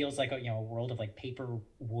 Like it feels like a world of like paper,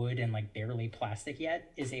 wood, and like barely plastic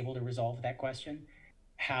yet is able to resolve that question.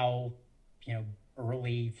 How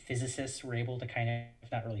early physicists were able to kind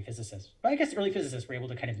of, not early physicists, but I guess early physicists were able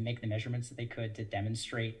to kind of make the measurements that they could to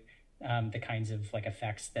demonstrate the kinds of like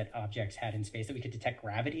effects that objects had in space, that we could detect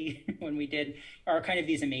gravity when we did, are kind of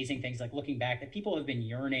these amazing things, like looking back, that people have been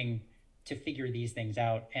yearning to figure these things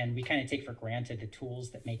out. And we kind of take for granted the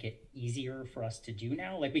tools that make it easier for us to do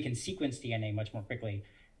now. Like we can sequence DNA much more quickly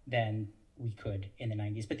than we could in the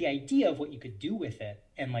 90s. But the idea of what you could do with it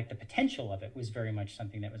and like the potential of it was very much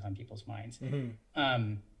something that was on people's minds.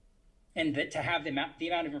 And that to have the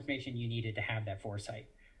amount of information you needed to have that foresight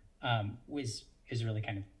is really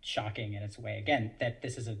kind of shocking in its way. Again, that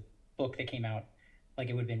this is a book that came out like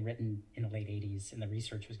it would have been written in the late 80s and the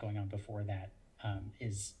research was going on before that,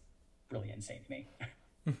 is really insane to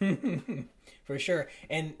me. For sure.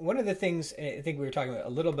 And one of the things, I think we were talking about a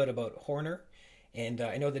little bit about Horner, and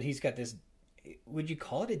I know that he's got this, would you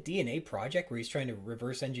call it a DNA project, where he's trying to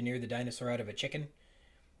reverse engineer the dinosaur out of a chicken?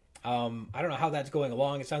 I don't know how that's going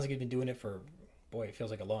along. It sounds like he's been doing it for, boy, it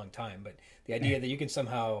feels like a long time, but the idea that you can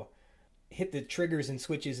somehow hit the triggers and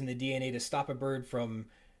switches in the DNA to stop a bird from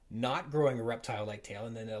not growing a reptile-like tail,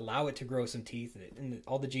 and then allow it to grow some teeth, and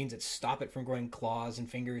all the genes that stop it from growing claws and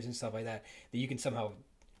fingers and stuff like that, that you can somehow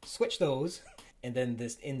switch those, and then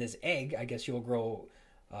in this egg, I guess you'll grow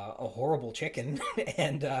a horrible chicken.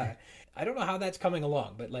 And I don't know how that's coming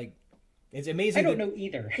along, but like, it's amazing. I don't know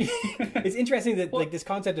either. It's interesting that like this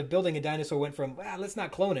concept of building a dinosaur went from, let's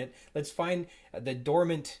not clone it, let's find the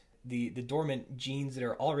dormant genes that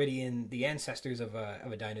are already in the ancestors of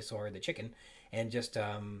a dinosaur, the chicken, and just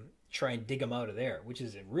try and dig them out of there, which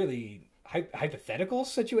is a really hypothetical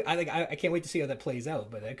situation. I can't wait to see how that plays out,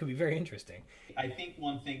 but that could be very interesting. I think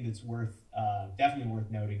one thing that's definitely worth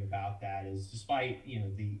noting about that is, despite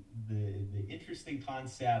the interesting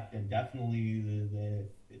concept and definitely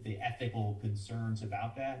the ethical concerns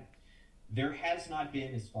about that, there has not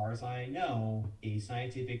been, as far as I know, a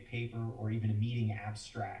scientific paper or even a meeting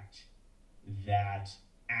abstract that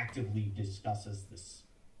actively discusses this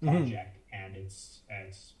project and its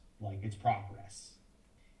progress.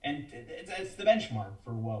 And it's the benchmark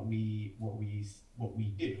for what we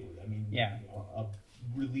do. I mean,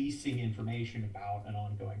 releasing information about an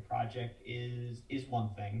ongoing project is one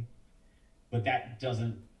thing, but that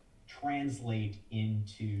doesn't translate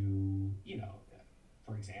into,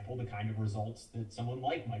 for example, the kind of results that someone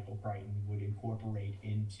like Michael Crichton would incorporate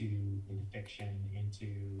into fiction,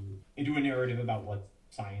 into a narrative about what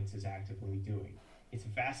science is actively doing. It's a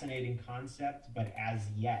fascinating concept, but as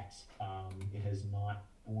yet, it has not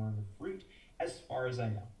borne fruit, as far as I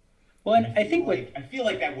know. Well, and I feel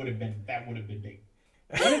like that would have been big.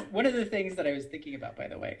 One of the things that I was thinking about, by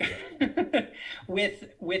the way,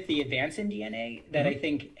 with the advance in DNA that I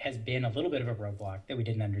think has been a little bit of a roadblock that we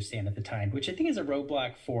didn't understand at the time, which I think is a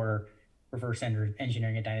roadblock for reverse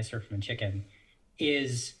engineering a dinosaur from a chicken,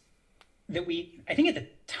 is that I think at the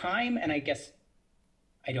time, and I guess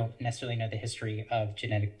I don't necessarily know the history of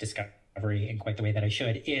genetic discovery in quite the way that I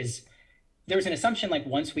should, is there was an assumption like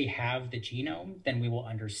once we have the genome, then we will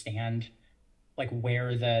understand like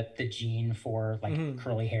where the gene for like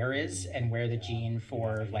curly hair is and where the gene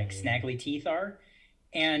for like snaggly teeth are.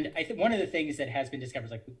 And I think one of the things that has been discovered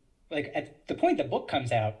is like at the point the book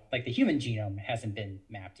comes out, like the human genome hasn't been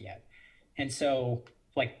mapped yet. And so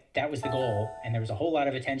like that was the goal, and there was a whole lot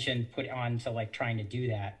of attention put on to like trying to do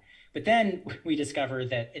that. But then we discovered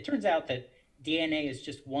that it turns out that DNA is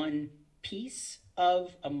just one piece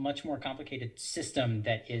of a much more complicated system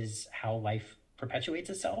that is how life perpetuates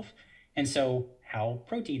itself. And so how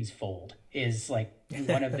proteins fold is like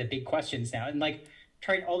one of the big questions now. And like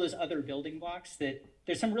trying all those other building blocks, that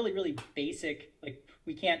there's some really, really basic, like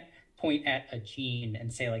we can't point at a gene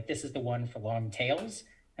and say like, this is the one for long tails,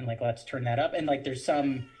 and like, let's turn that up. And like, there's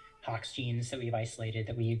some Hox genes that we've isolated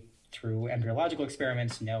that we, through embryological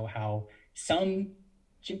experiments, know how some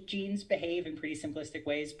genes behave in pretty simplistic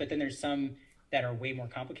ways, but then there's some that are way more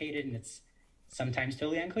complicated, and it's sometimes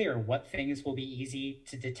totally unclear what things will be easy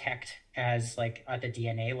to detect as like at the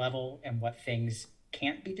DNA level and what things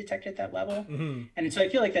can't be detected at that level. Mm-hmm. And so I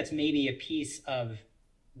feel like that's maybe a piece of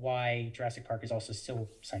why Jurassic Park is also still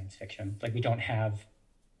science fiction. Like we don't have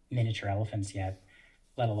miniature elephants yet,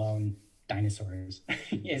 let alone dinosaurs,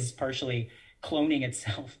 is partially cloning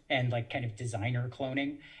itself and like kind of designer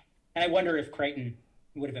cloning. And I wonder if Crichton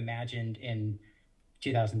would have imagined in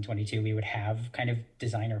 2022 we would have kind of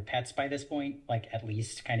designer pets by this point, like at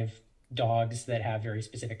least kind of dogs that have very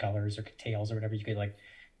specific colors or tails or whatever you could like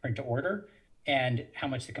print to order, and how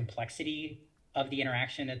much the complexity of the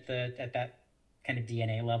interaction at that kind of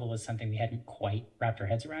DNA level is something we hadn't quite wrapped our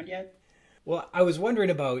heads around yet. Well, I was wondering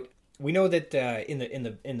about, we know that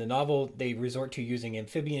in the novel they resort to using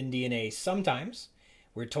amphibian DNA sometimes.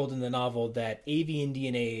 We're told in the novel that avian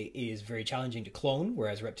DNA is very challenging to clone,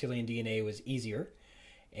 whereas reptilian DNA was easier.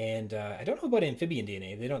 And I don't know about amphibian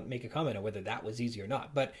DNA. They don't make a comment on whether that was easy or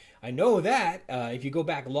not. But I know that if you go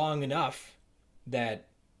back long enough, that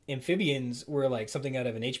amphibians were like something out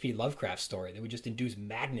of an H.P. Lovecraft story. They would just induce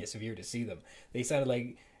madness if you were to see them. They sounded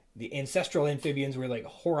like the ancestral amphibians were like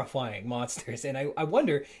horrifying monsters. And I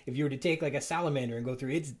wonder if you were to take like a salamander and go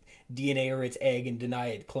through its DNA or its egg and deny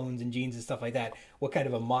it clones and genes and stuff like that, what kind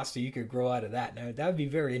of a monster you could grow out of that. Now, that would be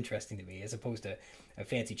very interesting to me, as opposed to a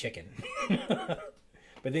fancy chicken.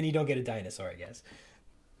 But then you don't get a dinosaur, I guess.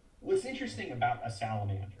 What's interesting about a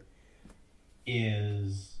salamander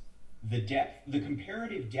is the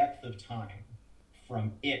comparative depth of time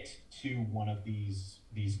from it to one of these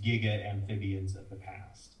giga amphibians of the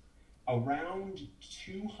past. Around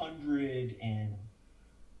 200 and,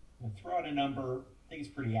 I'll throw out a number, I think it's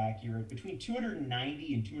pretty accurate, between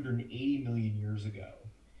 290 and 280 million years ago,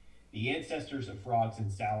 the ancestors of frogs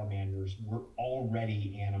and salamanders were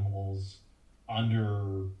already animals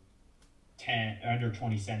under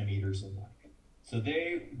 20 centimeters in length. So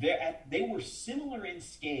they were similar in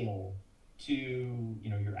scale to, you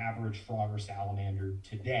know, your average frog or salamander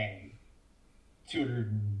today,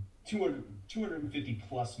 250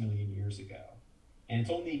 plus million years ago. And it's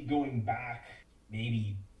only going back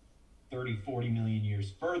maybe 30, 40 million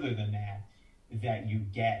years further than that you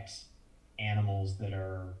get animals that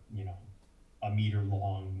are, you know, a meter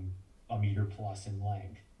long, a meter plus in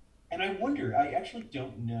length. And I wonder, I actually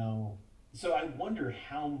don't know. So I wonder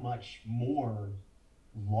how much more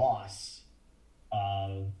loss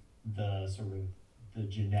of the sort of the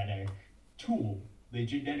genetic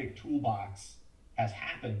toolbox has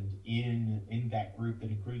happened in that group that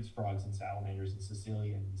includes frogs and salamanders and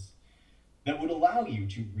caecilians, that would allow you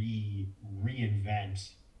to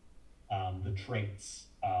reinvent the traits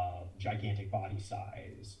of gigantic body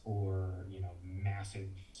size, or, you know, massive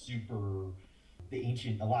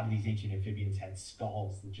a lot of these ancient amphibians had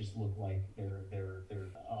skulls that just look like they're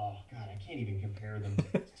oh god, I can't even compare them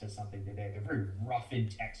to something today. They're very rough in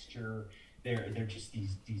texture. They're just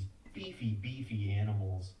these beefy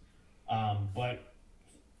animals. But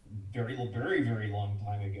very long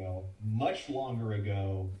time ago, much longer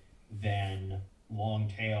ago than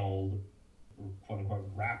long-tailed, quote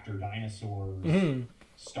unquote, raptor dinosaurs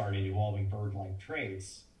started evolving bird-like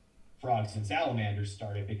traits, frogs and salamanders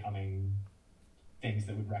started becoming things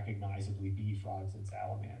that would recognizably be frogs and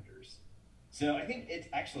salamanders. So I think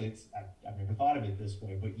I've never thought of it this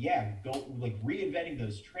way, but yeah, reinventing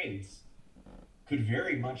those traits could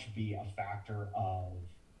very much be a factor of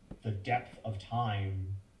the depth of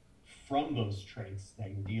time from those traits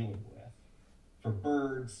that you're dealing with. For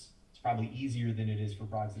birds, it's probably easier than it is for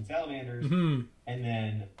frogs and salamanders. Mm-hmm. And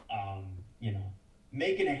then,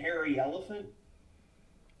 making a hairy elephant,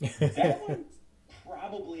 that one's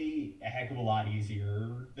probably a heck of a lot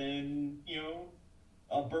easier than,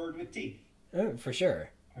 a bird with teeth. Oh, for sure.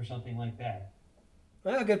 Or something like that.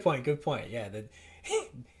 Well, good point. Yeah,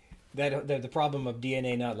 the problem of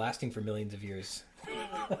DNA not lasting for millions of years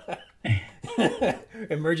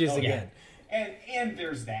emerges again. Yeah. And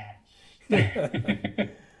there's that.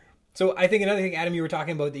 So I think another thing, Adam, you were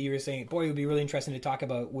talking about that you were saying, boy, it would be really interesting to talk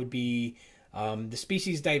about would be the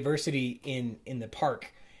species diversity in the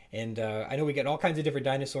park. And I know we get all kinds of different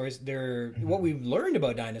dinosaurs. What we've learned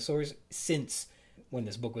about dinosaurs since when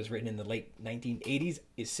this book was written in the late 1980s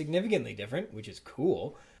is significantly different, which is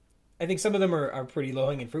cool. I think some of them are pretty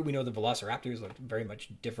low-hanging fruit. We know the velociraptors look very much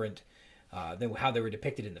different than how they were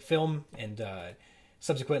depicted in the film. And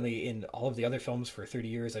subsequently in all of the other films for 30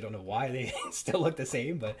 years, I don't know why they still look the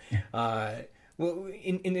same. But well,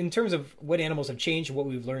 in terms of what animals have changed, what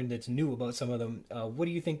we've learned that's new about some of them, what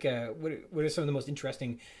do you think, what are some of the most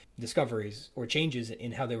interesting discoveries or changes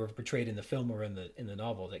in how they were portrayed in the film or in the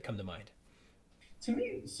novel that come to mind? To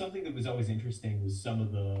me, something that was always interesting was some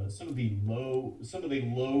of the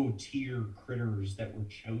low tier critters that were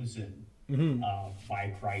chosen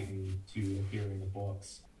by Crichton to appear in the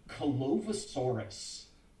books. Callovosaurus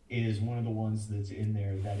is one of the ones that's in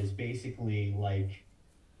there that is basically like,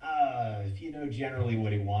 if you know generally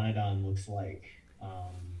what a Pteranodon looks like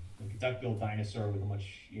a duck-billed dinosaur with a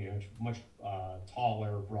much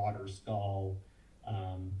taller, broader skull.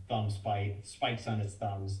 Thumb spikes on its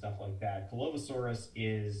thumbs, stuff like that. Callovosaurus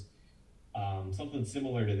is something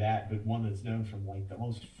similar to that, but one that's known from like the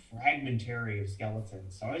most fragmentary of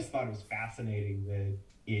skeletons. So I always thought it was fascinating that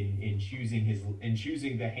in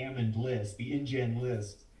choosing the Hammond list, the InGen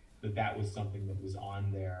list, that was something that was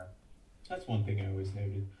on there. So that's one thing I always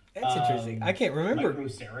noted. That's interesting. I can't remember.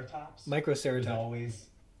 Microceratops. Was always.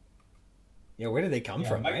 Yeah, where did they come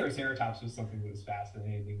from? Microceratops was something that was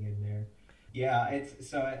fascinating in there. Yeah,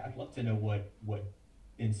 I'd love to know what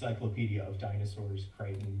Encyclopedia of Dinosaurs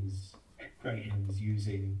Crichton was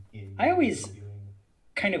using in. I always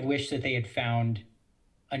kind of wish that they had found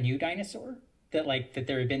a new dinosaur that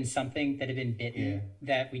there had been something that had been bitten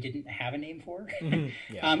that we didn't have a name for,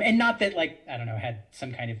 and not that I don't know, had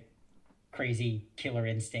some kind of crazy killer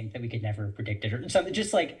instinct that we could never have predicted or something,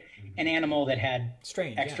 just like an animal that had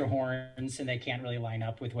extra horns and they can't really line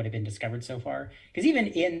up with what had been discovered so far. Because even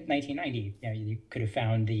in 1990, you could have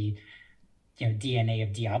found the DNA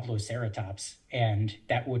of Diabloceratops, and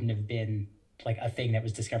that wouldn't have been like a thing that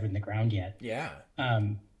was discovered in the ground yet. Yeah.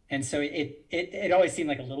 And so it always seemed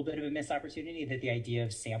like a little bit of a missed opportunity that the idea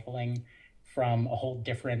of sampling from a whole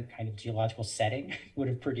different kind of geological setting would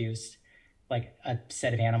have produced like a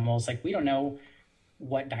set of animals. Like, we don't know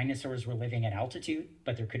what dinosaurs were living at altitude,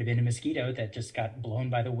 but there could have been a mosquito that just got blown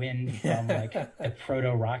by the wind from like the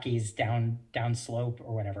proto-Rockies down slope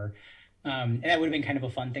or whatever. And that would have been kind of a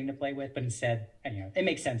fun thing to play with, but instead, it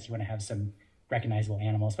makes sense. You want to have some recognizable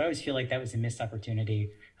animals, but I always feel like that was a missed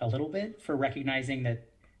opportunity a little bit for recognizing that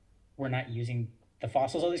we're not using the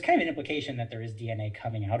fossils. So there's kind of an implication that there is DNA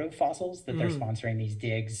coming out of fossils, that they're sponsoring these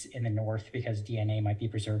digs in the north because DNA might be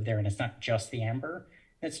preserved there, and it's not just the amber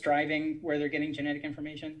that's driving where they're getting genetic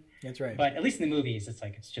information. That's right. But at least in the movies,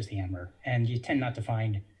 it's just the amber, and you tend not to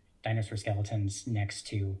find dinosaur skeletons next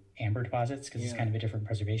to amber deposits because it's kind of a different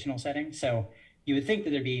preservational setting. So you would think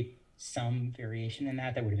that there'd be some variation in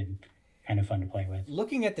that would have been kind of fun to play with.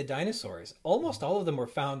 Looking at the dinosaurs, almost all of them were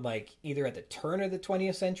found like either at the turn of the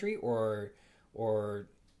 20th century or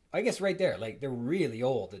I guess right there, like they're really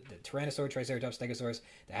old. The Tyrannosaur, Triceratops, Stegosaurus,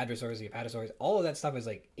 the Hadrosaurs, the Apatosaurs, all of that stuff is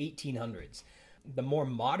like 1800s. The more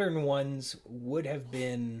modern ones would have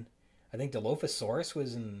been, I think Dilophosaurus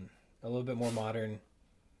was a little bit more modern.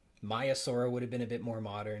 Maiasaura would have been a bit more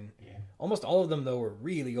modern. Yeah. Almost all of them, though, were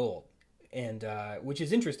really old, and which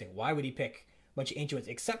is interesting. Why would he pick a bunch of ancient ones,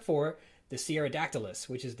 except for the Cearradactylus,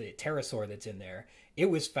 which is the pterosaur that's in there? It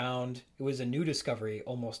was a new discovery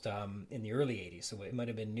almost in the early 80s, so it might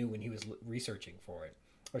have been new when he was researching for it,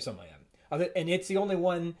 or something like that. And it's the only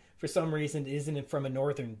one, for some reason, that isn't from a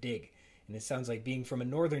northern dig. And it sounds like being from a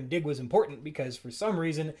northern dig was important because, for some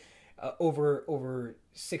reason, over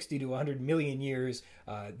 60 to 100 million years,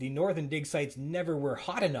 the northern dig sites never were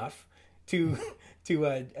hot enough to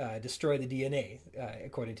destroy the DNA,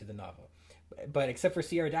 according to the novel. But except for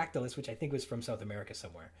Cearradactylus, which I think was from South America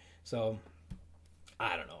somewhere. So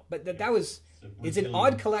I don't know. But it's an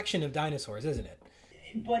odd collection of dinosaurs, isn't it?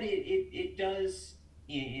 But it does,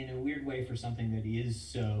 in a weird way, for something that is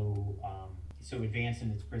so advanced in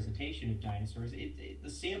its presentation of dinosaurs, the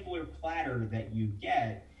sampler platter that you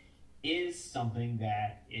get is something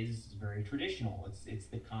that is very traditional. It's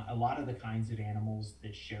a lot of the kinds of animals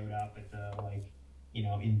that showed up at the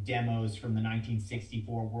in demos from the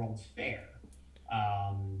 1964 World's Fair.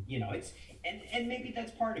 It's and maybe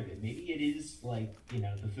that's part of it. Maybe it is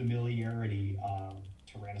the familiarity of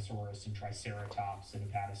Tyrannosaurus and Triceratops and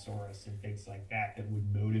Apatosaurus and things like that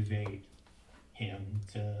would motivate him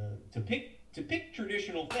to pick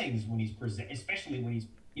traditional things when he's especially when he's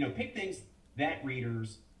pick things that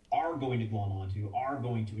readers are going to glom onto, are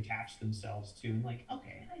going to attach themselves to, and like,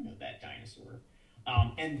 okay, I know that dinosaur.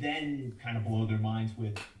 And then kind of blow their minds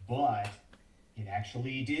with, but it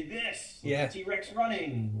actually did this. Look at the T-Rex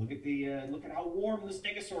running. Look at how warm the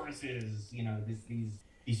Stegosaurus is. You know,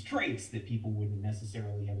 these traits that people wouldn't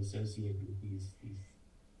necessarily have associated with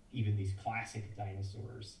these classic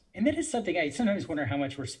dinosaurs. And that is something I sometimes wonder how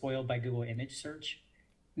much we're spoiled by Google image search.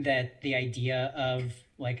 That the idea of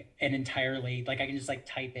like an entirely, like I can just like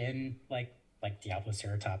type in like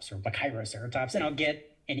Diabloceratops or Brachioceratops and I'll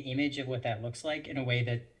get an image of what that looks like in a way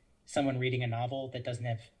that someone reading a novel that doesn't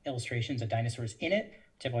have illustrations of dinosaurs in it,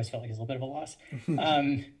 which I've always felt like is a little bit of a loss,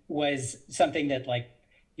 was something that like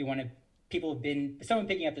someone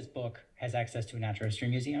picking up this book has access to a natural history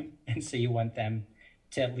museum. And so you want them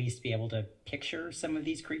to at least be able to picture some of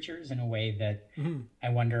these creatures in a way that I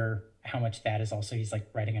wonder how much that is also, he's like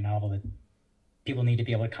writing a novel that people need to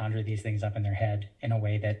be able to conjure these things up in their head in a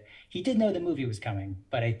way that he did know the movie was coming,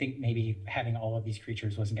 but I think maybe having all of these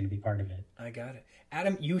creatures wasn't going to be part of it. I got it.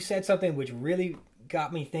 Adam, you said something which really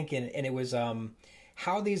got me thinking, and it was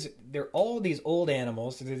how they're all these old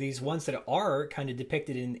animals. They're these ones that are kind of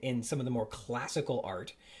depicted in some of the more classical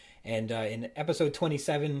art. And in episode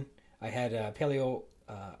 27, I had paleo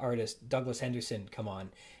artist Douglas Henderson come on,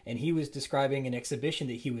 and he was describing an exhibition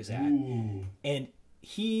that he was at. Ooh. And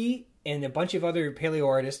he and a bunch of other paleo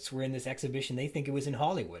artists were in this exhibition. They think it was in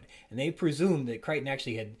Hollywood, and they presumed that Crichton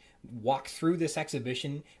actually had walked through this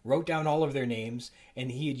exhibition, wrote down all of their names,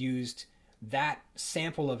 and he had used that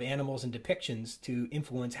sample of animals and depictions to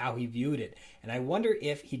influence how he viewed it. And I wonder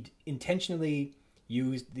if he intentionally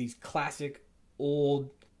used these classic old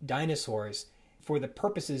dinosaurs for the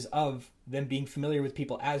purposes of them being familiar with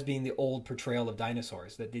people as being the old portrayal of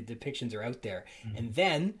dinosaurs, that the depictions are out there. Mm-hmm. And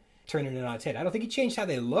then turning it on its head. I don't think he changed how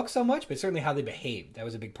they look so much, but certainly how they behaved. That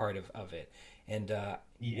was a big part of it. And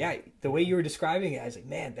the way you were describing it, I was like,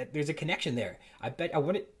 man, there's a connection there. I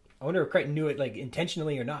wonder if Crichton knew it like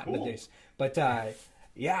intentionally or not. Cool. But I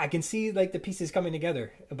can see like the pieces coming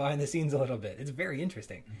together behind the scenes a little bit. It's very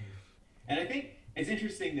interesting. Mm-hmm. And I think it's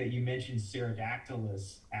interesting that you mentioned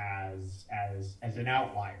Cearradactylus as an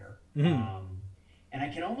outlier. Mm-hmm. And I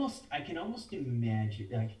can almost imagine,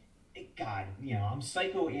 like, God, I'm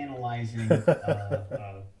psychoanalyzing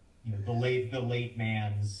the late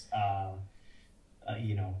man's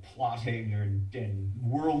plotting and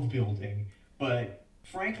world building, but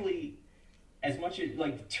frankly, as much as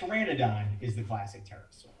like Pteranodon is the classic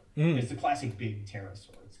pterosaur. It's the classic big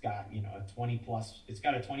pterosaur. It's got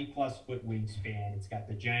a 20+ foot wingspan. It's got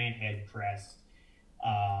the giant head crest,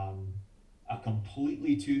 a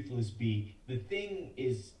completely toothless beak. The thing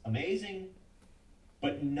is amazing,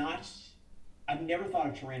 but not. I've never thought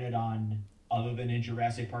of Pteranodon other than in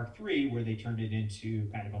Jurassic Park 3, where they turned it into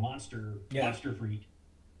kind of a monster freak,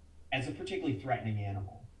 as a particularly threatening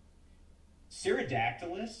animal.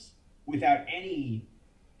 Cearradactylus, without any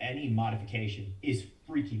modification, is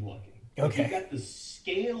freaky looking. Okay. You've got the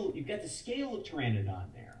scale of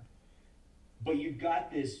Pteranodon there, but you've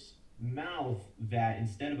got this mouth that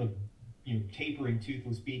instead of a tapering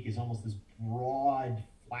toothless beak is almost this broad,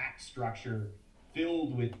 flat structure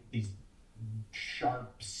filled with these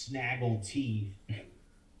sharp snaggle teeth,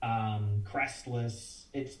 crestless.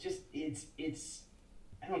 It's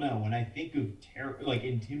I don't know, when I think of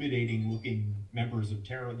intimidating looking members of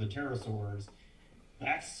the pterosaurs,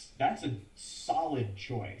 that's a solid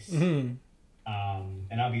choice. Mm-hmm.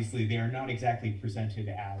 And obviously they are not exactly presented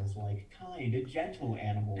as like kind and gentle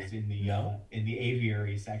animals in the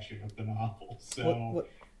aviary section of the novel. So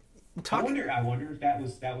I wonder if that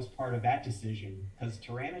was part of that decision, because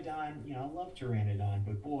Pteranodon, I love Pteranodon,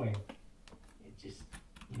 but boy, it just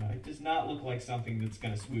it does not look like something that's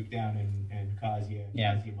going to swoop down and cause you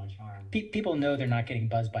much harm. People know they're not getting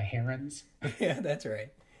buzzed by herons. Yeah, that's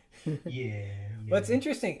right. Yeah. Well, it's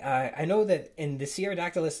interesting. I know that in the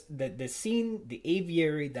Cearradactylus, the scene, the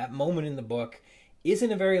aviary, that moment in the book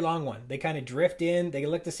isn't a very long one. They kind of drift in. They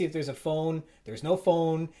look to see if there's a phone. There's no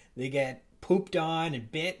phone. They get pooped on and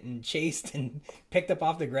bit and chased and picked up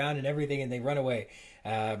off the ground and everything, and they run away.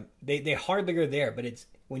 They hardly are there, but it's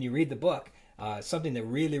when you read the book, something that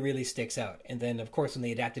really, really sticks out. And then, of course, when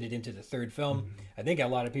they adapted it into the third film, mm-hmm. I think a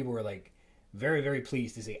lot of people were like very, very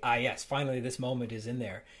pleased to say, yes, finally this moment is in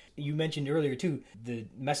there. You mentioned earlier, too, the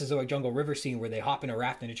Mesozoic jungle river scene where they hop in a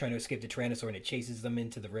raft and they're trying to escape the Tyrannosaur and it chases them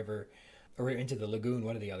into the river or into the lagoon,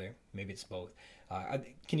 one or the other. Maybe it's both.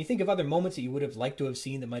 Can you think of other moments that you would have liked to have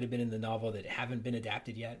seen that might have been in the novel that haven't been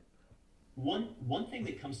adapted yet? One thing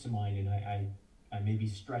that comes to mind, and I may be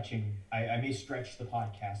stretching, I may stretch the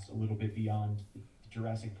podcast a little bit beyond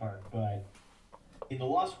Jurassic Park, but in the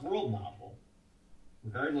Lost World novel,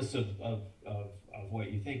 regardless of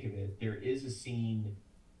what you think of it, there is a scene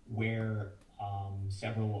where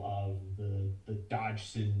several of the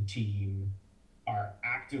Dodgson team are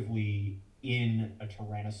actively in a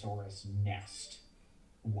Tyrannosaurus nest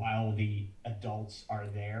while the adults are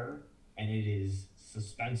there, and it is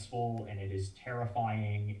suspenseful and it is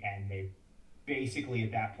terrifying, and they basically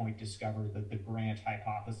at that point discover that the Grant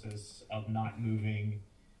hypothesis of not moving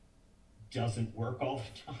doesn't work all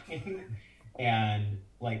the time. And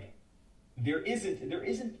like there isn't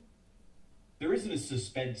a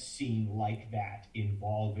suspense scene like that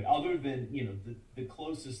involved, other than, you know, the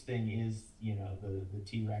closest thing is, you know, the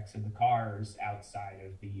T-Rex and the cars outside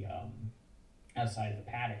of the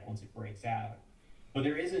paddock once it breaks out. But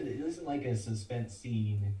it isn't like a suspense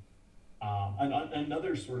scene,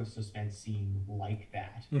 another sort of suspense scene like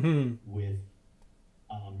that with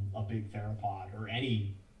a big theropod or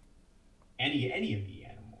any of the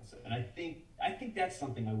animals. And I think that's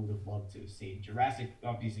something I would have loved to have seen. Jurassic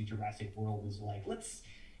World is like, let's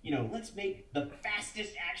make the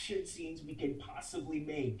fastest action scenes we can possibly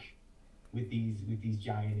make with these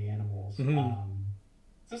giant animals.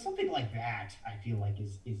 So something like that, I feel like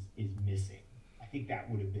is missing. I think that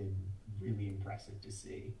would have been really impressive to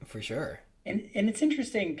see. For sure. And it's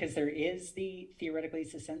interesting because there is the theoretically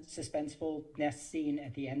suspenseful nest scene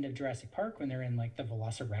at the end of Jurassic Park when they're in like the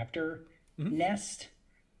velociraptor nest,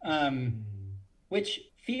 which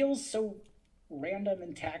feels so random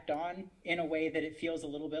and tacked on in a way that it feels a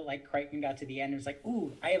little bit like Crichton got to the end and was like,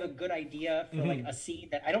 ooh, I have a good idea for like a scene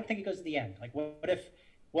that I don't think it goes to the end. Like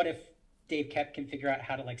what if Dave Koepp can figure out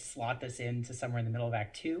how to like slot this into somewhere in the middle of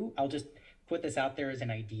Act 2? I'll just put this out there as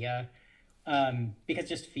an idea, because it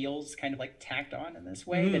just feels kind of like tacked on in this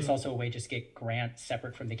way. It's also a way just get Grant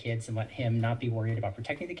separate from the kids and let him not be worried about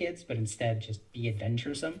protecting the kids, but instead just be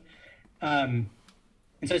adventuresome. And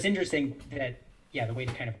so it's interesting that, yeah, the way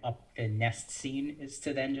to kind of up the nest scene is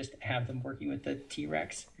to then just have them working with the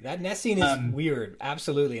T-Rex. That nest scene is weird,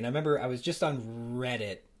 absolutely. And I remember I was just on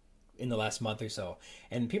Reddit in the last month or so,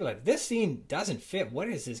 and people are like, this scene doesn't fit. What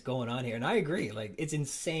is this going on here? And I agree. Like, it's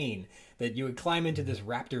insane that you would climb into this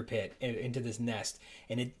raptor pit, into this nest,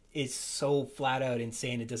 and it is so flat out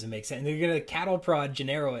insane it doesn't make sense. And they're gonna cattle prod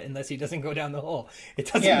Gennaro unless he doesn't go down the hole.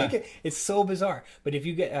 It doesn't make it. It's so bizarre. But if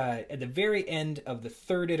you get at the very end of the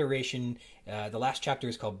third iteration, the last chapter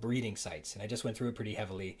is called Breeding Sites, and I just went through it pretty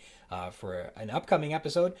heavily for an upcoming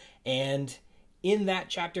episode. And in that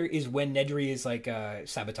chapter is when Nedry is like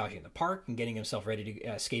sabotaging the park and getting himself ready to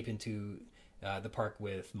escape into the park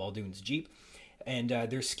with Muldoon's Jeep. And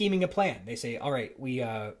they're scheming a plan. They say, all right, we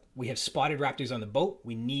have spotted raptors on the boat.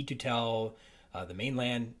 We need to tell the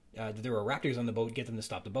mainland that there are raptors on the boat, get them to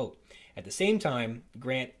stop the boat. At the same time,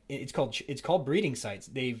 Grant, it's called Breeding Sites.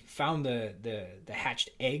 They've found the hatched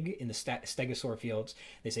egg in the stegosaur fields.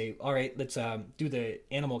 They say, all right, let's do the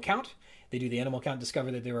animal count. They do the animal count, discover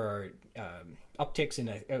that there are upticks in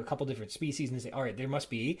a couple different species, and they say, all right, there must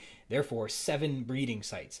be, therefore, 7 breeding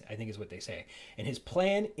sites, I think is what they say. And his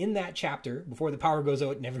plan in that chapter, before the power goes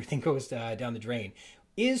out and everything goes down the drain,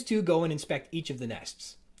 is to go and inspect each of the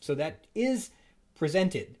nests. So that is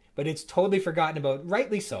presented, but it's totally forgotten about,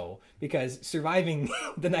 rightly so, because surviving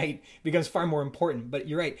the night becomes far more important. But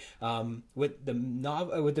you're right. What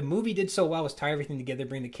the movie did so well was tie everything together,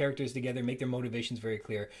 bring the characters together, make their motivations very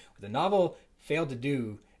clear. What the novel failed to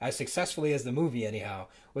do, as successfully as the movie anyhow,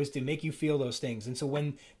 was to make you feel those things. And so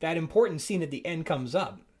when that important scene at the end comes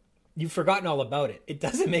up, you've forgotten all about it. It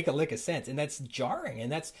doesn't make a lick of sense, and that's jarring,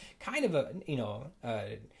 and that's kind of a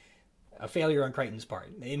failure on Crichton's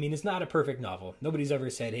part. I mean, it's not a perfect novel. Nobody's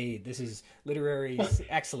ever said, hey, this is literary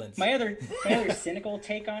excellence. My other cynical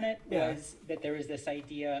take on it was that there was this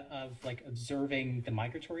idea of like observing the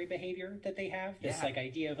migratory behavior that they have. This like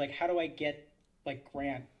idea of like, how do I get like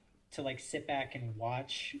Grant to like sit back and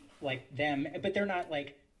watch like them, but they're not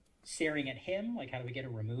like staring at him. Like, how do we get a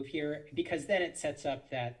remove here? Because then it sets up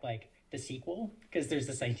that like the sequel, because there's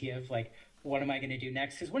this idea of like, what am I going to do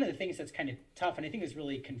next? Because one of the things that's kind of tough, and I think has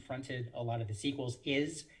really confronted a lot of the sequels,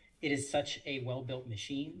 is it is such a well-built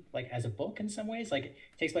machine, like as a book in some ways. Like, it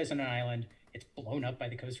takes place on an island. It's blown up by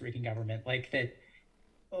the Costa Rican government. Like that,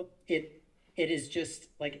 it is just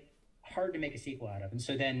like hard to make a sequel out of. And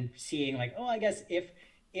so then seeing like, oh, I guess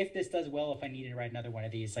if this does well, if I needed to write another one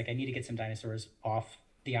of these, like I need to get some dinosaurs off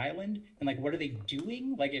the island. And like, what are they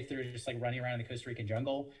doing? Like, if they're just like running around in the Costa Rican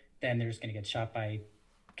jungle, then they're just going to get shot by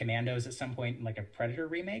commandos at some point in like a Predator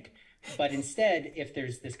remake. But instead, if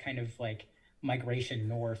there's this kind of like migration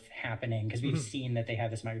north happening, because we've seen that they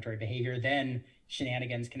have this migratory behavior, then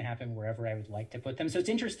shenanigans can happen wherever I would like to put them. So it's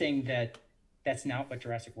interesting that that's not what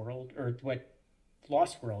Jurassic World, or what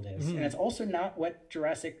Lost World is. And it's also not what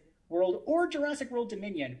Jurassic World or Jurassic World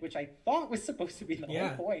Dominion, which I thought was supposed to be the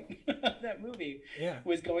whole point of that movie,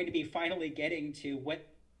 was going to be finally getting to what,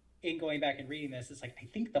 in going back and reading this, it's like, I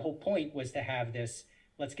think the whole point was to have this,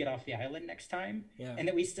 let's get off the island next time. And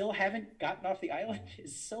that we still haven't gotten off the island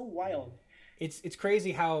is so wild. It's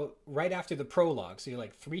crazy how right after the prologue, so you're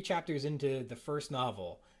like 3 chapters into the first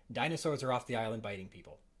novel, dinosaurs are off the island biting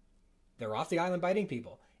people. They're off the island biting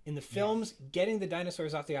people. In the films, getting the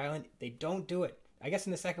dinosaurs off the island, they don't do it. I guess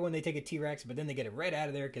in the second one they take a T-Rex, but then they get it right out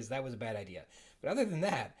of there because that was a bad idea. But other than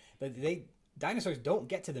that, dinosaurs don't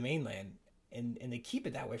get to the mainland, and they keep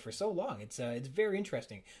it that way for so long. It's very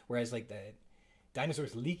interesting. Whereas like the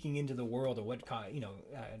dinosaurs leaking into the world, or what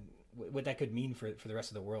that could mean for the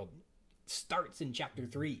rest of the world, starts in chapter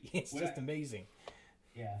 3. It's just amazing.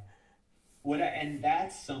 Yeah. And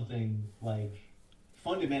that's something like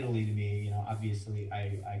fundamentally to me, obviously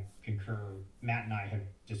I concur. Matt and I have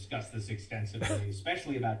discussed this extensively,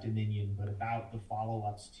 especially about Dominion, but about the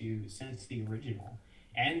follow-ups to since the original.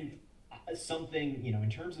 And something, in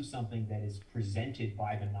terms of something that is presented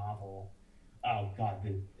by the novel, oh God,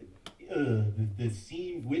 the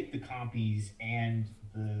scene with the compies and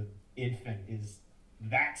the infant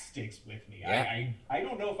that sticks with me. Yeah. I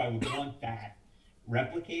don't know if I would want that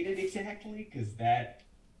replicated exactly, because that,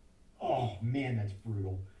 oh man, that's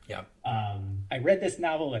brutal. Yeah. I read this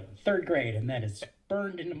novel in 3rd grade, and that is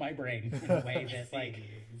burned into my brain in a way that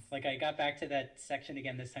like I got back to that section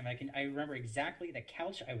again this time. I remember exactly the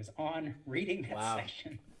couch I was on reading that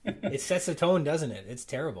section. It sets the tone, doesn't it? It's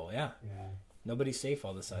terrible. Yeah. Nobody's safe all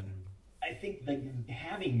of a sudden. I think that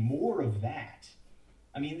having more of that.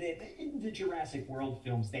 I mean, in the Jurassic World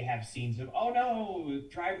films, they have scenes of, oh no,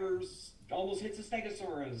 drivers almost hits a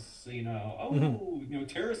stegosaurus,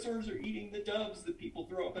 pterosaurs are eating the doves that people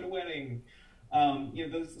throw up at a wedding.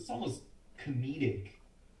 It's almost comedic,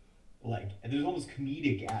 there's almost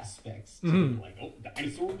comedic aspects to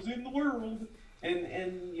dinosaurs in the world,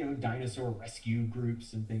 and dinosaur rescue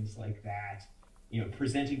groups and things like that,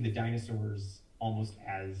 presenting the dinosaurs almost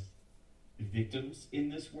as victims in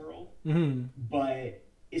this world. But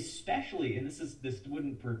especially, and this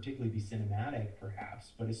wouldn't particularly be cinematic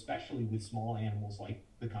perhaps, but especially with small animals like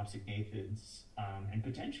the compsognathids, and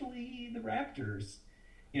potentially the raptors,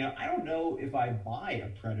 I don't know if I buy a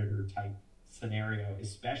predator type scenario,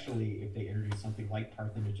 especially if they introduce something like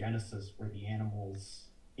parthenogenesis, where the animals,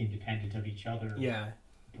 independent of each other,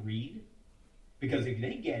 breed. Because if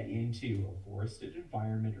they get into a forested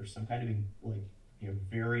environment or some kind of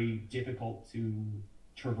very difficult to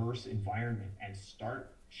traverse environment and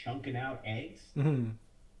start chunking out eggs, you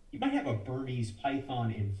might have a Bernese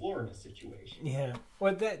python in Florida situation. Yeah.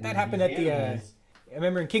 Well, that happened at I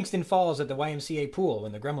remember in Kingston Falls at the YMCA pool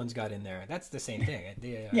when the gremlins got in there. That's the same thing.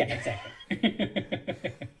 Yeah,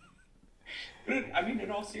 exactly. But I mean, in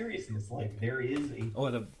all seriousness, there is a... Oh,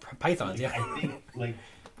 the pythons, yeah. I think, I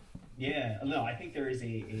think there is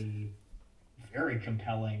a very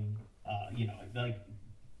compelling...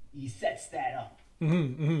 he sets that up.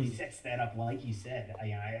 He sets that up, like you said.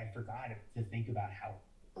 I forgot to think about how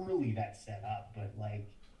early that's set up, but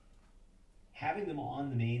having them on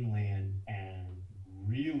the mainland and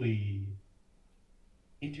really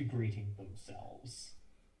integrating themselves.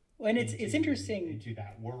 Well, and it's interesting into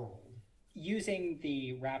that world. Using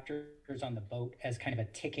the raptors on the boat as kind of a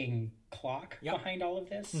ticking clock behind all of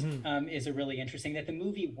this is a really interesting, that the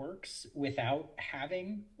movie works without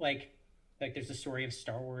having there's a story of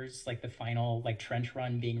Star Wars, the final trench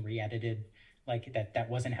run being re-edited, that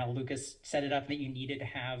wasn't how Lucas set it up, that you needed to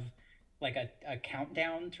have a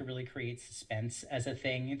countdown to really create suspense as a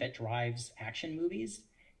thing that drives action movies,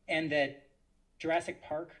 and that Jurassic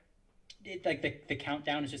Park, the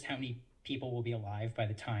countdown is just how many people will be alive by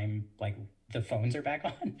the time the phones are back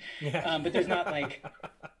on. But there's not a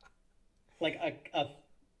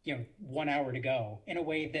 1 hour to go, in a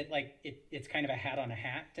way that it's kind of a hat on a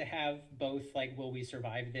hat to have both will we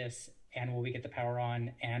survive this, and will we get the power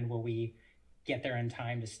on, and will we get there in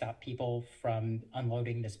time to stop people from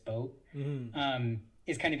unloading this boat,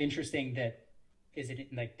 is kind of interesting. That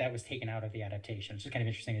that was taken out of the adaptation. It's just kind of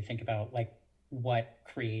interesting to think about what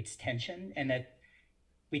creates tension, and that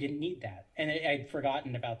we didn't need that. And I'd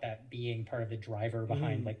forgotten about that being part of the driver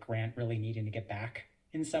behind Grant really needing to get back.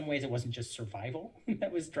 In some ways, it wasn't just survival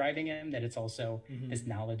that was driving him, that it's also this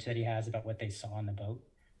knowledge that he has about what they saw on the boat.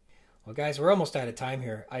 Well, guys, we're almost out of time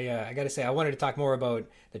here. I got to say, I wanted to talk more about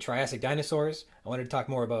the Triassic dinosaurs. I wanted to talk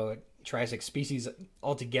more about Triassic species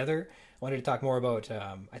altogether. wanted to talk more about,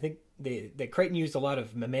 I think that Crichton used a lot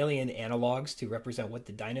of mammalian analogs to represent what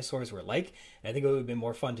the dinosaurs were like. And I think it would have been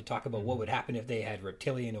more fun to talk about what would happen if they had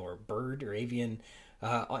reptilian or bird or avian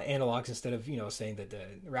analogs instead of, saying that the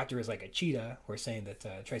raptor is like a cheetah or saying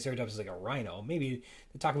that Triceratops is like a rhino. Maybe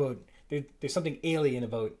to talk about there's something alien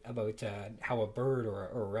about how a bird or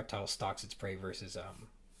a reptile stalks its prey versus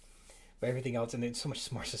everything else, and there's so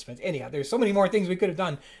much more suspense. Anyhow, there's so many more things we could have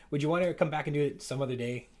done. Would you want to come back and do it some other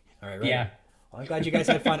day? All right, Yeah. Well, I'm glad you guys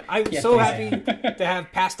had fun. I'm so happy to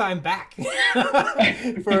have Pastime back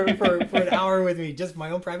for an hour with me, just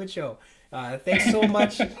my own private show. Thanks so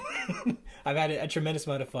much. I've had a tremendous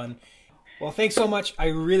amount of fun. Well, thanks so much. I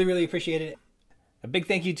really, really appreciate it. A big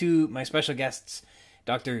thank you to my special guests,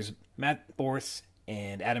 Doctors Matt Borths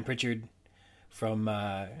and Adam Pritchard from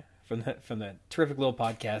the terrific little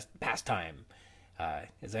podcast Pastime.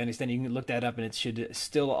 As I understand, you can look that up, and it should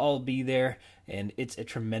still all be there, and it's a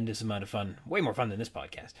tremendous amount of fun. Way more fun than this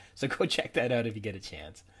podcast. So go check that out if you get a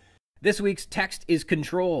chance. This week's text is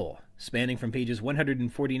Control, spanning from pages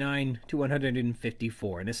 149 to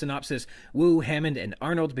 154. In a synopsis, Wu, Hammond, and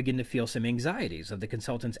Arnold begin to feel some anxieties of the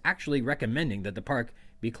consultants actually recommending that the park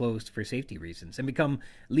be closed for safety reasons, and become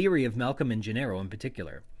leery of Malcolm and Gennaro in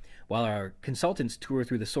particular, while our consultants tour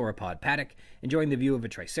through the sauropod paddock, enjoying the view of a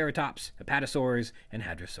Triceratops, Apatosaurs, and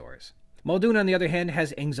Hadrosaurs. Muldoon, on the other hand,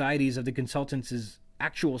 has anxieties of the consultants'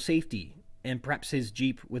 actual safety, and preps his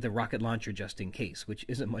Jeep with a rocket launcher just in case, which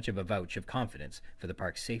isn't much of a vouch of confidence for the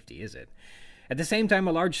park's safety, is it? At the same time,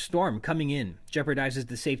 a large storm coming in jeopardizes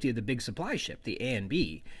the safety of the big supply ship, the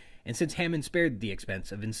A&B, and since Hammond spared the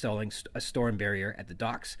expense of installing a storm barrier at the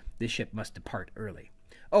docks, this ship must depart early.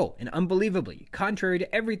 Oh, and unbelievably, contrary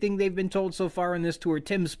to everything they've been told so far on this tour,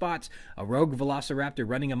 Tim spots a rogue velociraptor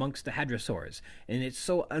running amongst the hadrosaurs, and it's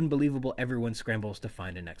so unbelievable everyone scrambles to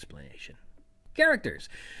find an explanation. Characters.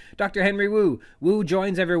 Dr. Henry Wu. Wu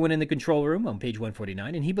joins everyone in the control room on page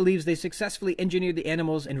 149, and he believes they successfully engineered the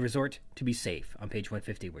animals and resort to be safe on page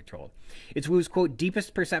 150, we're told. It's Wu's, quote,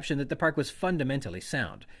 deepest perception that the park was fundamentally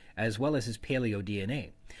sound, as well as his paleo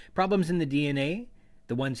DNA. Problems in the DNA,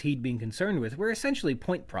 the ones he'd been concerned with, were essentially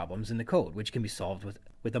point problems in the code, which can be solved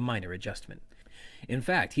with a minor adjustment. In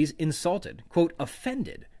fact, he's insulted, quote,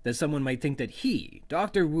 offended, that someone might think that he,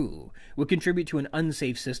 Dr. Wu, would contribute to an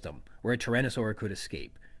unsafe system where a Tyrannosaur could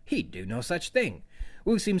escape. He'd do no such thing.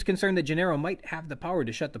 Wu seems concerned that Gennaro might have the power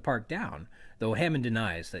to shut the park down, though Hammond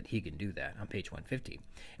denies that he can do that on page 150.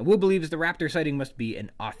 And Wu believes the raptor sighting must be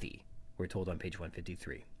an Authie, we're told on page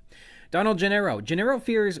 153. Donald Gennaro. Gennaro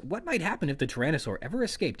fears what might happen if the Tyrannosaur ever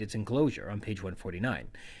escaped its enclosure on page 149.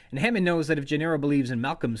 And Hammond knows that if Gennaro believes in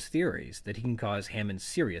Malcolm's theories, that he can cause Hammond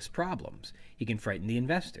serious problems. He can frighten the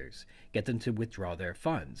investors, get them to withdraw their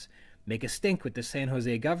funds, make a stink with the San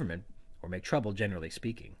Jose government, or make trouble generally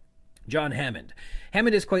speaking. John Hammond.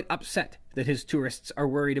 Hammond is quite upset that his tourists are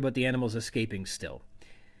worried about the animals escaping still,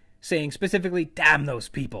 saying specifically, damn those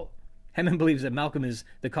people. Hammond believes that Malcolm is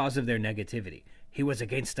the cause of their negativity. He was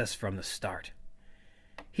against us from the start.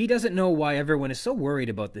 He doesn't know why everyone is so worried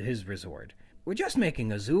about his resort. We're just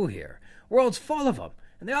making a zoo here. World's full of them,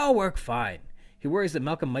 and they all work fine. He worries that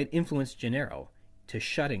Malcolm might influence Gennaro to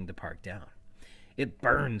shutting the park down. It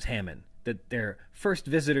burns Hammond that their first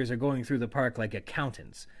visitors are going through the park like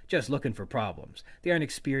accountants, just looking for problems. They aren't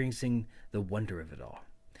experiencing the wonder of it all.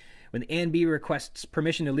 When the A&B requests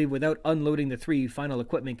permission to leave without unloading the 3 final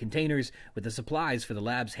equipment containers with the supplies for the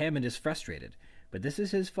labs, Hammond is frustrated. But this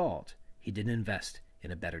is his fault. He didn't invest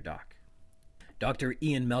in a better dock. Dr.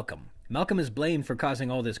 Ian Malcolm. Malcolm is blamed for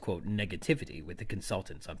causing all this, quote, negativity with the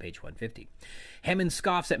consultants on page 150. Hammond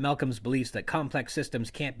scoffs at Malcolm's beliefs that complex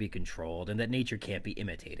systems can't be controlled and that nature can't be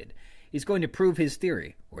imitated. He's going to prove his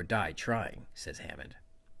theory, or die trying, says Hammond.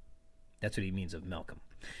 That's what he means of Malcolm.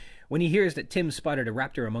 When he hears that Tim spotted a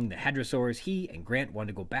raptor among the hadrosaurs, he and Grant want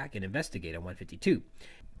to go back and investigate on 152.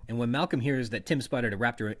 And when Malcolm hears that Tim spotted a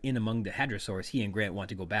raptor in among the hadrosaurs, he and Grant want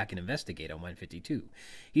to go back and investigate on 152.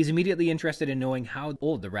 He's immediately interested in knowing how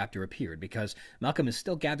old the raptor appeared, because Malcolm is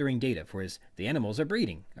still gathering data for his "the animals are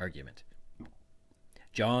breeding" argument.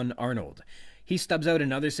 John Arnold. He stubs out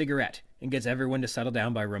another cigarette and gets everyone to settle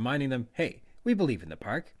down by reminding them, hey, we believe in the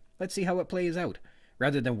park. Let's see how it plays out,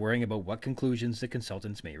 rather than worrying about what conclusions the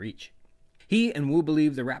consultants may reach. He and Wu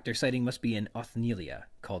believe the raptor sighting must be an Othnielia,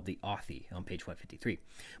 called the Authie, on page 153.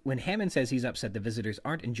 When Hammond says he's upset the visitors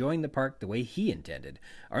aren't enjoying the park the way he intended,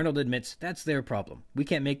 Arnold admits that's their problem. We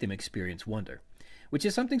can't make them experience wonder, which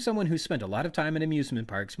is something someone who's spent a lot of time in amusement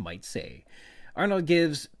parks might say. Arnold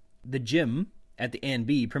gives the gym at the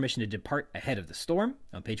A&B permission to depart ahead of the storm,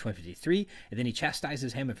 on page 153, and then he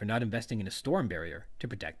chastises Hammond for not investing in a storm barrier to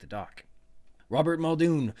protect the dock. Robert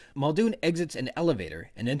Muldoon. Muldoon exits an elevator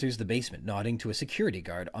and enters the basement, nodding to a security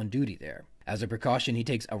guard on duty there. As a precaution, he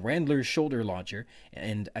takes a Randler's shoulder launcher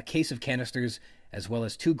and a case of canisters, as well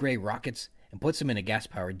as 2 gray rockets, and puts them in a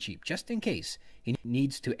gas-powered jeep, just in case he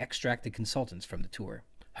needs to extract the consultants from the tour.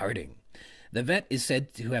 Harding. The vet is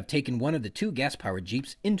said to have taken one of the 2 gas-powered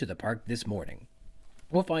jeeps into the park this morning.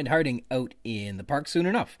 We'll find Harding out in the park soon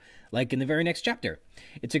enough, like in the very next chapter.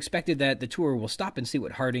 It's expected that the tour will stop and see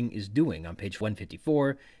what Harding is doing on page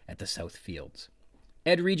 154 at the South Fields.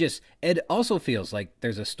 Ed Regis. Ed also feels like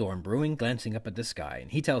there's a storm brewing, glancing up at the sky,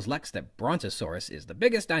 and he tells Lex that Brontosaurus is the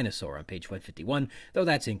biggest dinosaur on page 151, though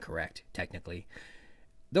that's incorrect, technically.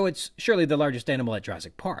 Though it's surely the largest animal at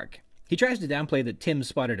Jurassic Park. He tries to downplay that Tim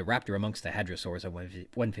spotted a raptor amongst the hadrosaurs on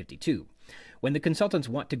 152. When the consultants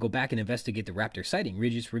want to go back and investigate the raptor sighting,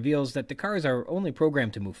 Regis reveals that the cars are only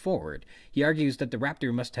programmed to move forward. He argues that the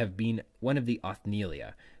raptor must have been one of the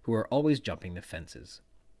Othnielia, who are always jumping the fences.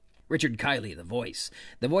 Richard Kiley, the voice.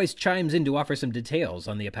 The voice chimes in to offer some details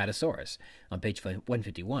on the Apatosaurus on page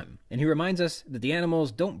 151, and he reminds us that the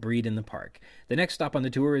animals don't breed in the park. The next stop on the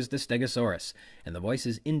tour is the Stegosaurus, and the voice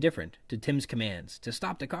is indifferent to Tim's commands to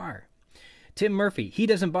stop the car. Tim Murphy, he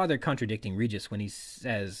doesn't bother contradicting Regis when he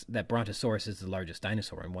says that Brontosaurus is the largest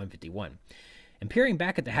dinosaur in 151. And peering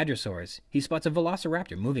back at the hadrosaurs, he spots a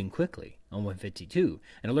velociraptor moving quickly on 152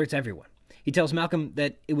 and alerts everyone. He tells Malcolm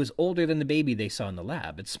that it was older than the baby they saw in the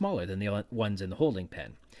lab, but smaller than the ones in the holding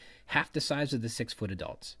pen, half the size of the 6-foot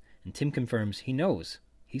adults. And Tim confirms he knows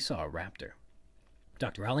he saw a raptor.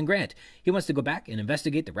 Dr. Alan Grant, he wants to go back and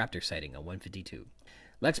investigate the raptor sighting on 152.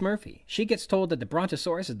 Lex Murphy, she gets told that the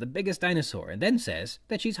Brontosaurus is the biggest dinosaur, and then says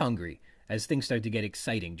that she's hungry, as things start to get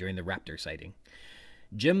exciting during the raptor sighting.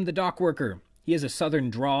 Jim the dock worker, he has a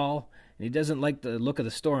southern drawl, and he doesn't like the look of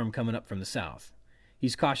the storm coming up from the south.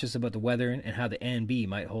 He's cautious about the weather and how the A&B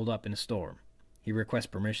might hold up in a storm. He requests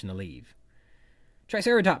permission to leave.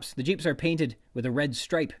 Triceratops, the jeeps are painted with a red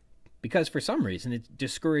stripe, because for some reason it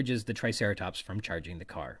discourages the Triceratops from charging the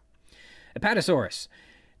car. Apatosaurus,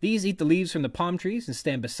 these eat the leaves from the palm trees and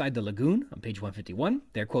stand beside the lagoon on page 151.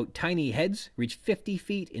 Their, quote, tiny heads reach 50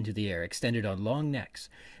 feet into the air, extended on long necks.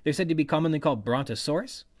 They're said to be commonly called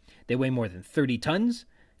Brontosaurus. They weigh more than 30 tons,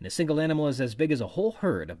 and a single animal is as big as a whole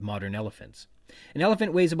herd of modern elephants. An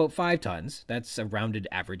elephant weighs about 5 tons. That's a rounded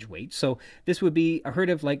average weight, so this would be a herd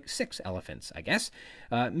of like 6 elephants, I guess.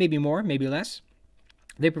 Maybe more, maybe less.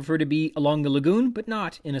 They prefer to be along the lagoon, but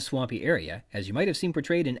not in a swampy area, as you might have seen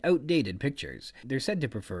portrayed in outdated pictures. They're said to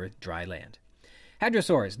prefer dry land.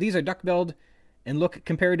 Hadrosaurs, these are duck-billed and look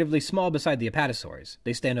comparatively small beside the apatosaurs.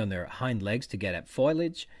 They stand on their hind legs to get at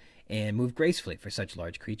foliage and move gracefully for such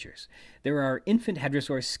large creatures. There are infant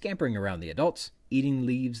hadrosaurs scampering around the adults, eating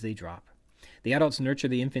leaves they drop. The adults nurture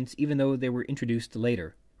the infants even though they were introduced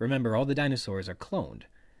later. Remember, all the dinosaurs are cloned.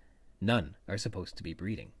 None are supposed to be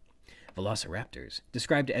breeding. Velociraptors,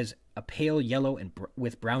 described as a pale yellow and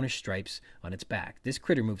with brownish stripes on its back. This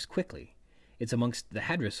critter moves quickly. It's amongst the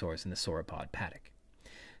hadrosaurs in the sauropod paddock.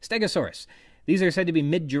 Stegosaurus. These are said to be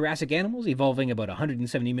mid-Jurassic animals evolving about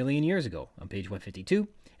 170 million years ago on page 152.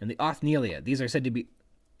 And the Othnielia. These are said to be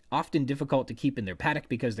often difficult to keep in their paddock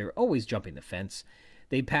because they're always jumping the fence.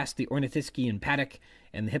 They passed the Ornithischian paddock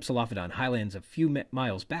and the Hypsilophodon highlands a few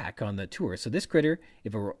miles back on the tour, so this critter,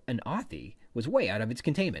 if it were an Othie, was way out of its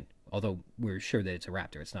containment, although we're sure that it's a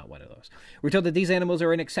raptor, it's not one of those. We're told that these animals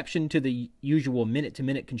are an exception to the usual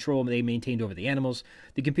minute-to-minute control they maintained over the animals.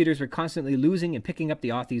 The computers were constantly losing and picking up the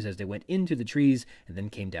Othies as they went into the trees and then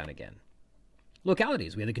came down again.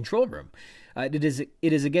 Localities, we have the control room. It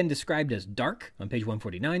is again described as dark on page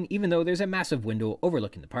 149, even though there's a massive window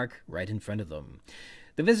overlooking the park right in front of them.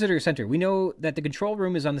 The visitor center, we know that the control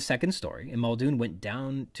room is on the 2nd story, and Muldoon went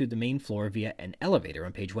down to the main floor via an elevator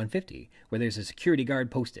on page 150, where there's a security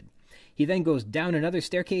guard posted. He then goes down another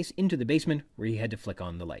staircase into the basement, where he had to flick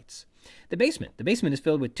on the lights. The basement is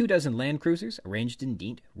filled with 24 Land Cruisers arranged in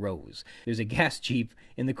neat rows. There's a gas jeep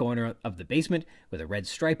in the corner of the basement with a red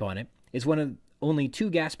stripe on it. It's one of only 2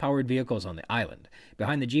 gas-powered vehicles on the island.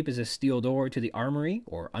 Behind the jeep is a steel door to the armory,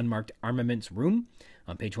 or unmarked armaments room,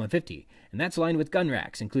 on page 150, and that's lined with gun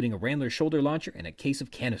racks, including a Randler shoulder launcher and a case of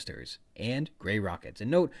canisters, and gray rockets. And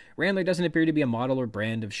note, Randler doesn't appear to be a model or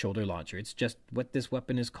brand of shoulder launcher. It's just what this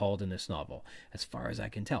weapon is called in this novel, as far as I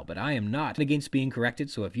can tell. But I am not against being corrected,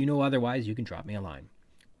 so if you know otherwise, you can drop me a line.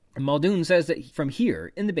 And Muldoon says that from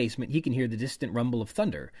here, in the basement, he can hear the distant rumble of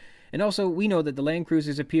thunder. And also, we know that the Land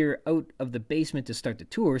Cruisers appear out of the basement to start the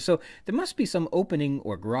tour, so there must be some opening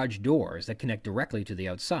or garage doors that connect directly to the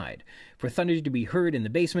outside. For thunder to be heard in the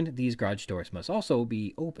basement, these garage doors must also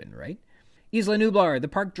be open, right? Isla Nublar, the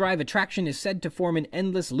park drive attraction, is said to form an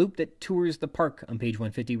endless loop that tours the park on page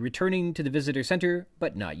 150, returning to the visitor center,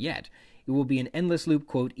 but not yet. It will be an endless loop,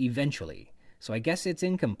 quote, eventually. So I guess it's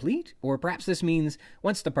incomplete? Or perhaps this means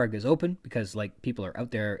once the park is open, because, like, people are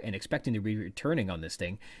out there and expecting to be returning on this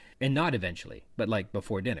thing, and not eventually, but, like,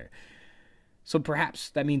 before dinner. So perhaps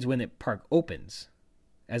that means when the park opens,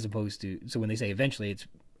 as opposed to, so when they say eventually, it's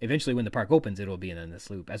eventually when the park opens, it will be an endless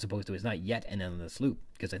loop, as opposed to it's not yet an endless loop,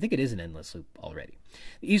 because I think it is an endless loop already.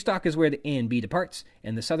 The east dock is where the A and B departs,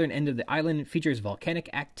 and the southern end of the island features volcanic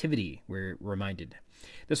activity, we're reminded.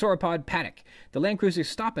 The sauropod paddock. The land cruisers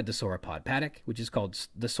stop at the sauropod paddock, which is called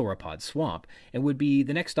the sauropod swamp, and would be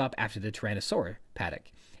the next stop after the Tyrannosaur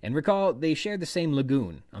paddock. And recall, they share the same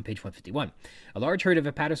lagoon on page 151. A large herd of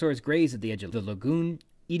apatosaurs graze at the edge of the lagoon,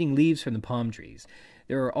 eating leaves from the palm trees.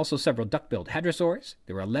 There are also several duck-billed hadrosaurs.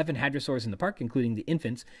 There are 11 hadrosaurs in the park, including the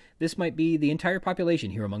infants. This might be the entire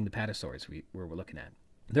population here among the patasaurs we're looking at.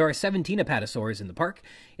 There are 17 apatosaurs in the park.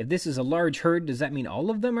 If this is a large herd, does that mean all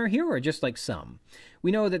of them are here, or just like some?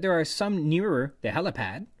 We know that there are some nearer the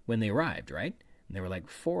helipad when they arrived, right? And there were like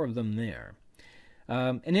 4 of them there.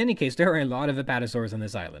 In any case, there are a lot of apatosaurs on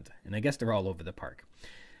this island, and I guess they're all over the park.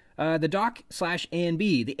 The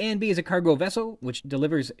dock/A&B. The A&B is a cargo vessel which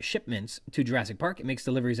delivers shipments to Jurassic Park. It makes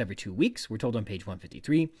deliveries every 2 weeks, we're told on page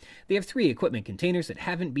 153. They have 3 equipment containers that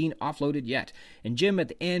haven't been offloaded yet, and Jim at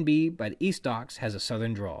the A&B by the east docks has a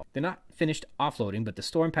southern drawl. They're not finished offloading, but the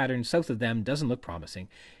storm pattern south of them doesn't look promising,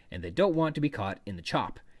 and they don't want to be caught in the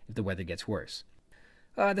chop if the weather gets worse.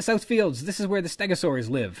 The South Fields. This is where the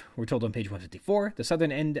stegosaurs live, we're told on page 154. The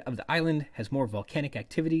southern end of the island has more volcanic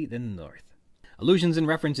activity than the north. Allusions and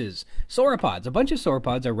references. Sauropods. A bunch of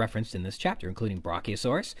sauropods are referenced in this chapter, including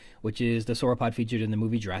Brachiosaurus, which is the sauropod featured in the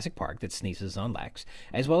movie Jurassic Park that sneezes on Lex,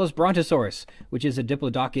 as well as Brontosaurus, which is a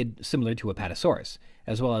diplodocid similar to Apatosaurus,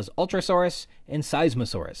 as well as Ultrasaurus and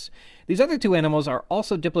Seismosaurus. These other 2 animals are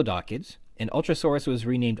also diplodocids, and Ultrasaurus was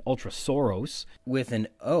renamed Ultrasauros with an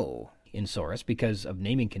O in Saurus because of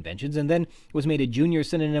naming conventions, and then was made a junior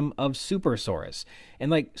synonym of Supersaurus. And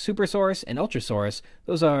like Supersaurus and Ultrasaurus,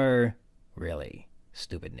 those are really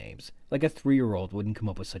stupid names. Like a 3-year-old wouldn't come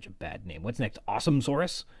up with such a bad name. What's next?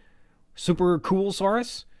 Awesomesaurus? Super Cool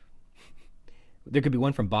Saurus? There could be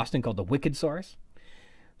one from Boston called the Wicked Saurus.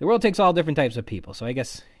 The world takes all different types of people, so I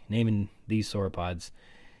guess naming these sauropods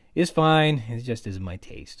is fine. It just isn't my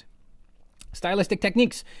taste. Stylistic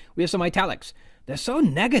techniques. We have some italics. They're so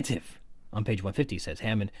negative. On page 150 says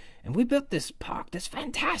Hammond, and we built this park, this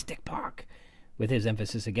fantastic park, with his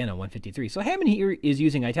emphasis again on 153. So Hammond here is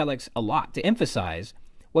using italics a lot to emphasize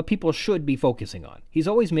what people should be focusing on. He's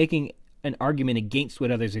always making an argument against what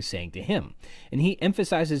others are saying to him, and he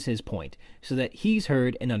emphasizes his point so that he's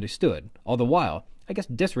heard and understood, all the while, I guess,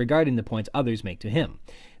 disregarding the points others make to him.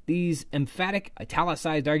 These emphatic,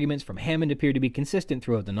 italicized arguments from Hammond appear to be consistent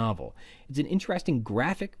throughout the novel. It's an interesting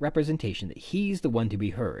graphic representation that he's the one to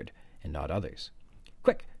be heard, and not others.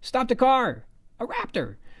 Quick, stop the car! A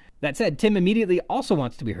raptor! That said, Tim immediately also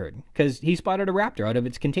wants to be heard, because he spotted a raptor out of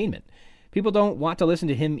its containment. People don't want to listen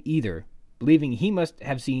to him either, believing he must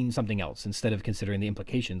have seen something else, instead of considering the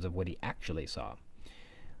implications of what he actually saw.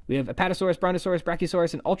 We have Apatosaurus, Brontosaurus,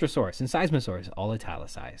 Brachiosaurus, and Ultrasaurus, and Seismosaurus, all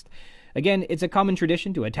italicized. Again, it's a common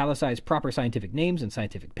tradition to italicize proper scientific names in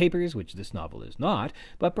scientific papers, which this novel is not,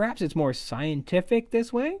 but perhaps it's more scientific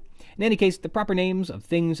this way? In any case, the proper names of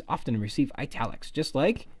things often receive italics, just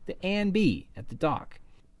like the A and B at the dock.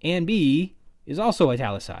 And B is also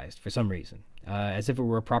italicized for some reason, as if it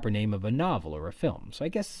were a proper name of a novel or a film. So I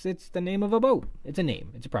guess it's the name of a boat. It's a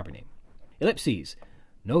name. It's a proper name. Ellipses.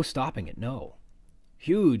 No stopping it, no.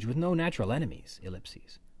 Huge with no natural enemies.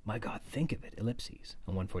 Ellipses. My God, think of it. Ellipses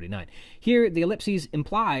on 149. Here, the ellipses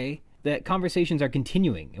imply that conversations are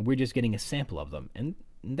continuing, and we're just getting a sample of them. And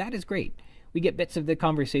that is great. We get bits of the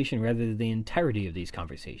conversation rather than the entirety of these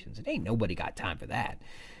conversations. And ain't nobody got time for that.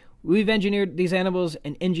 We've engineered these animals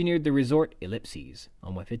and engineered the resort ellipses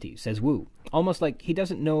on 150, says Wu. Almost like he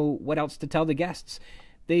doesn't know what else to tell the guests.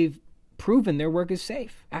 They've proven their work is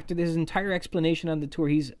safe. After this entire explanation on the tour,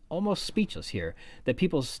 he's almost speechless here that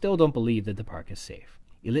people still don't believe that the park is safe.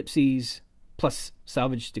 Ellipses plus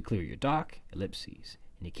salvage to clear your dock, ellipses.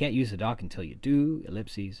 And you can't use the dock until you do,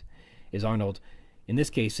 ellipses, is Arnold, in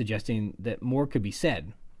this case suggesting that more could be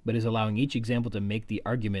said, but is allowing each example to make the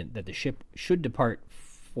argument that the ship should depart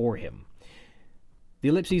for him. The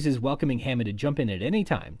ellipses is welcoming Hammond to jump in at any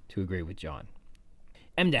time to agree with John.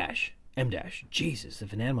 M-. Jesus,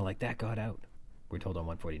 if an animal like that got out. we're told on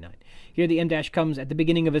 149. Here the M- comes at the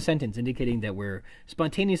beginning of a sentence, indicating that we're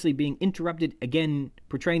spontaneously being interrupted, again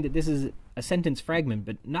portraying that this is a sentence fragment,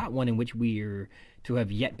 but not one in which we're to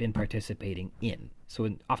have yet been participating in. So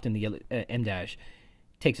often the M-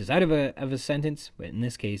 takes us out of a sentence, but in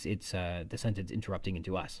this case, it's the sentence interrupting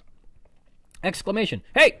into us. Exclamation.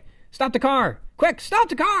 Hey! Stop the car! Quick! Stop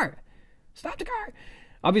the car! Stop the car!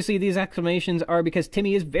 Obviously, these exclamations are because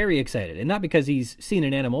Timmy is very excited, and not because he's seen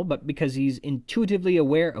an animal, but because he's intuitively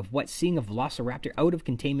aware of what seeing a velociraptor out of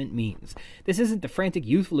containment means. This isn't the frantic,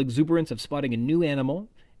 youthful exuberance of spotting a new animal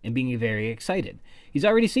and being very excited. He's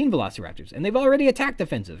already seen velociraptors, and they've already attacked the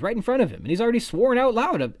fences right in front of him, and he's already sworn out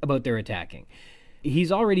loud about their attacking.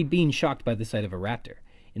 He's already been shocked by the sight of a raptor.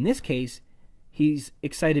 In this case, he's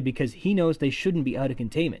excited because he knows they shouldn't be out of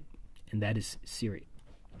containment, and that is serious.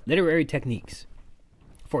 Literary techniques.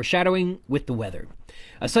 Foreshadowing with the weather.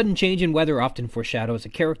 A sudden change in weather often foreshadows a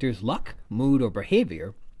character's luck, mood, or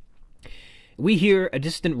behavior. We hear a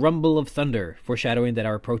distant rumble of thunder, foreshadowing that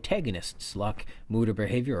our protagonist's luck, mood, or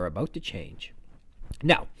behavior are about to change.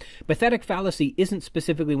 Now, pathetic fallacy isn't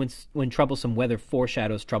specifically when troublesome weather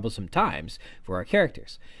foreshadows troublesome times for our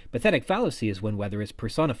characters. Pathetic fallacy is when weather is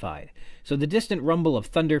personified. So the distant rumble of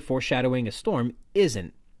thunder foreshadowing a storm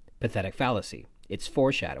isn't pathetic fallacy. It's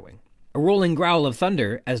foreshadowing. A rolling growl of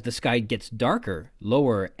thunder as the sky gets darker,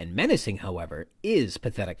 lower, and menacing, however, is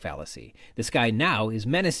pathetic fallacy. The sky now is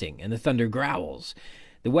menacing, and the thunder growls.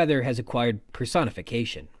 The weather has acquired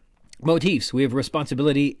personification. Motifs. We have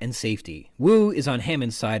responsibility and safety. Wu is on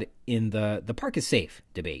Hammond's side in the park is safe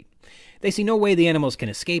debate. They see no way the animals can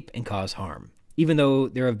escape and cause harm, even though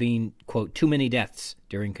there have been, quote, too many deaths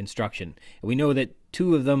during construction. And we know that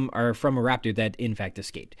 2 of them are from a raptor that, in fact,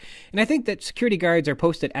 escaped. And I think that security guards are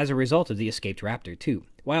posted as a result of the escaped raptor, too.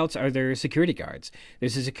 Why else are there security guards?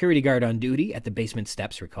 There's a security guard on duty at the basement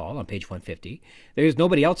steps, recall, on page 150. There's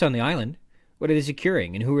nobody else on the island. What are they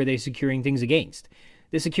securing, and who are they securing things against?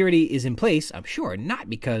 The security is in place, I'm sure, not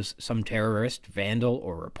because some terrorist, vandal,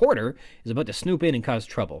 or reporter is about to snoop in and cause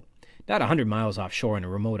trouble. Not 100 miles offshore on a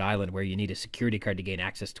remote island where you need a security card to gain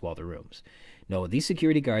access to all the rooms. No, these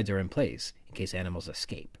security guards are in place in case animals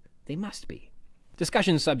escape. They must be.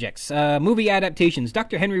 Discussion subjects. Movie adaptations.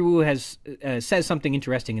 Dr. Henry Wu says something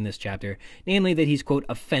interesting in this chapter, namely that he's, quote,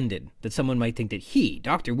 offended that someone might think that he,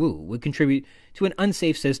 Dr. Wu, would contribute to an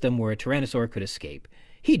unsafe system where a Tyrannosaur could escape.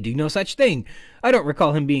 He'd do no such thing. I don't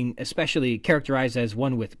recall him being especially characterized as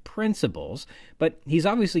one with principles, but he's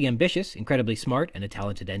obviously ambitious, incredibly smart, and a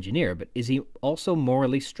talented engineer, but is he also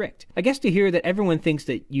morally strict? I guess to hear that everyone thinks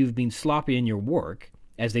that you've been sloppy in your work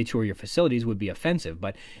as they tour your facilities would be offensive,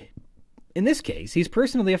 but in this case, he's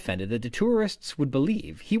personally offended that the tourists would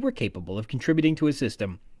believe he were capable of contributing to a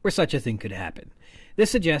system where such a thing could happen.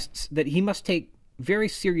 This suggests that he must take very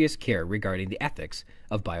serious care regarding the ethics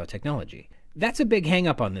of biotechnology. That's a big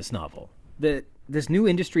hang-up on this novel. This new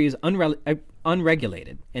industry is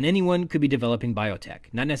unregulated, and anyone could be developing biotech,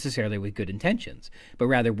 not necessarily with good intentions, but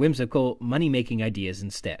rather whimsical, money-making ideas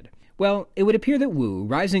instead. Well, it would appear that Wu,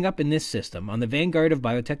 rising up in this system on the vanguard of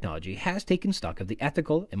biotechnology, has taken stock of the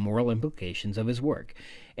ethical and moral implications of his work,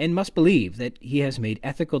 and must believe that he has made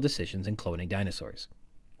ethical decisions in cloning dinosaurs.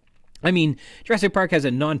 I mean, Jurassic Park has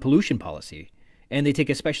a non-pollution policy, and they take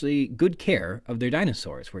especially good care of their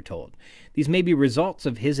dinosaurs, we're told. These may be results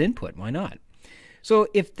of his input, why not? So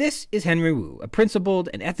if this is Henry Wu, a principled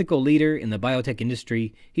and ethical leader in the biotech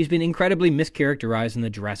industry, he's been incredibly mischaracterized in the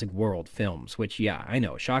Jurassic World films, which, yeah, I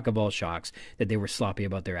know, shock of all shocks, that they were sloppy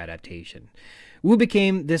about their adaptation. Wu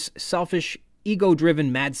became this selfish,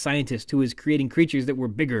 ego-driven mad scientist who was creating creatures that were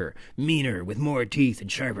bigger, meaner, with more teeth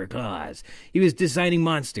and sharper claws. He was designing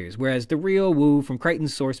monsters, whereas the real Wu from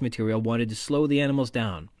Crichton's source material wanted to slow the animals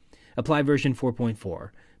down, apply version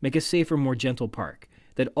 4.4, make a safer, more gentle park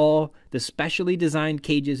that all the specially designed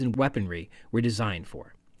cages and weaponry were designed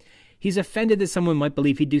for. He's offended that someone might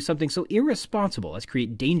believe he'd do something so irresponsible as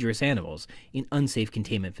create dangerous animals in unsafe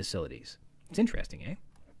containment facilities. It's interesting, eh?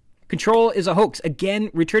 Control is a hoax, again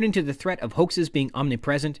returning to the threat of hoaxes being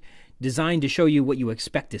omnipresent, designed to show you what you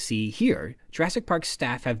expect to see. Here, Jurassic Park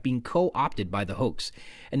staff have been co-opted by the hoax,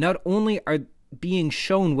 and not only are being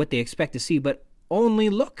shown what they expect to see, but only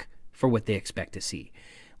look for what they expect to see.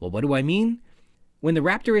 Well, what do I mean? When the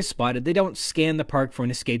raptor is spotted, they don't scan the park for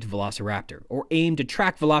an escaped velociraptor, or aim to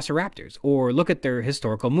track velociraptors, or look at their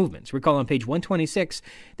historical movements. Recall on page 126,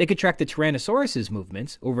 they could track the Tyrannosaurus'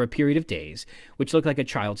 movements over a period of days, which looked like a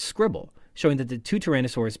child's scribble, showing that the 2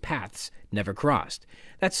 Tyrannosaurs' paths never crossed.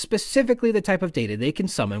 That's specifically the type of data they can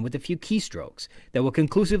summon with a few keystrokes that will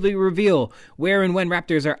conclusively reveal where and when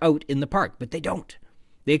raptors are out in the park, but they don't.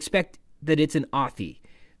 They expect that it's an Authie.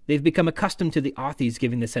 They've become accustomed to the Authys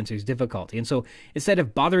giving the sensors difficulty, and so instead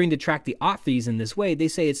of bothering to track the Authys in this way, they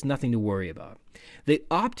say it's nothing to worry about. They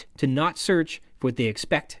opt to not search for what they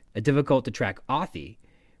expect, a difficult-to-track Authie,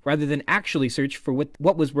 rather than actually search for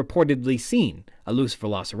what was reportedly seen, a loose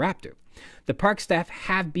velociraptor. The park staff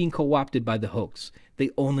have been co-opted by the hoax. They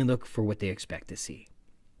only look for what they expect to see.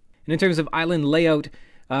 And in terms of island layout,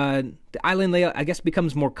 the island layout, I guess,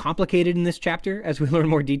 becomes more complicated in this chapter as we learn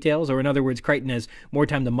more details, or in other words, Crichton has more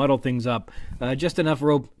time to muddle things up. Just enough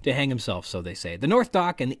rope to hang himself, so they say. The North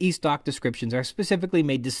Dock and the East Dock descriptions are specifically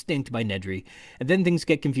made distinct by Nedry, and then things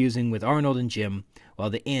get confusing with Arnold and Jim, while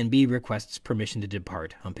the A and B requests permission to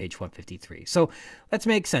depart on page 153. So let's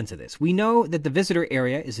make sense of this. We know that the visitor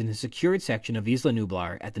area is in a secured section of Isla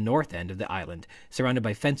Nublar at the north end of the island, surrounded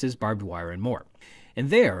by fences, barbed wire, and more. And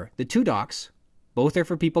there, the 2 docks, both are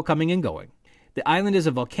for people coming and going. The island is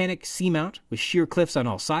a volcanic seamount with sheer cliffs on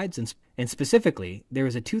all sides, and specifically, there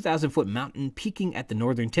is a 2,000-foot mountain peaking at the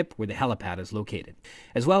northern tip where the helipad is located.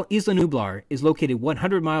 As well, Isla Nublar is located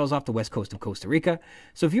 100 miles off the west coast of Costa Rica,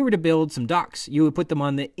 so if you were to build some docks, you would put them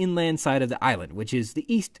on the inland side of the island, which is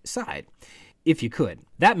the east side, if you could.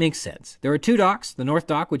 That makes sense. There are 2 docks, the North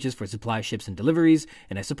Dock, which is for supply ships and deliveries,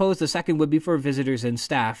 and I suppose the second would be for visitors and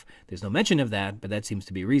staff. There's no mention of that, but that seems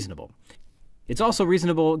to be reasonable. It's also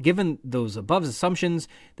reasonable, given those above assumptions,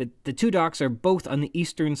 that the 2 docks are both on the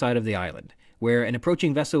eastern side of the island, where an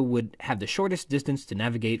approaching vessel would have the shortest distance to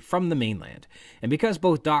navigate from the mainland. And because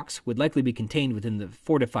both docks would likely be contained within the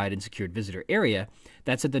fortified and secured visitor area,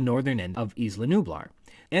 that's at the northern end of Isla Nublar,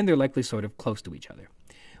 and they're likely sort of close to each other.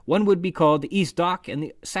 One would be called the East Dock, and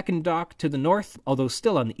the second dock to the north, although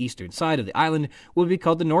still on the eastern side of the island, would be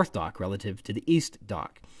called the North Dock relative to the East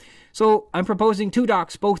Dock. So I'm proposing 2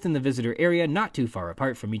 docks, both in the visitor area, not too far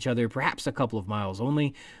apart from each other, perhaps a couple of miles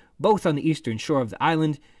only, both on the eastern shore of the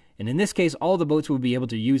island, and in this case all the boats would be able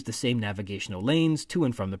to use the same navigational lanes to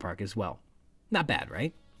and from the park as well. Not bad,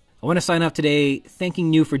 right? I want to sign off today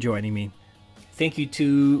thanking you for joining me. Thank you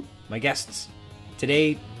to my guests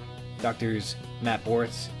today, Drs. Matt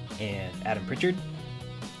Borths and Adam Pritchard.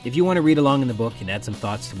 If you want to read along in the book and add some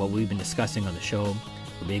thoughts to what we've been discussing on the show,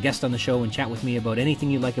 or be a guest on the show and chat with me about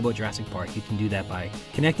anything you like about Jurassic Park, you can do that by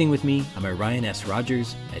connecting with me. I'm at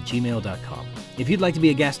ryansrogers@gmail.com. If you'd like to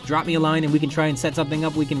be a guest, drop me a line and we can try and set something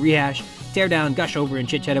up we can rehash, tear down, gush over, and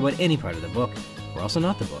chit-chat about any part of the book, or also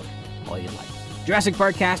not the book, all you'd like. Jurassic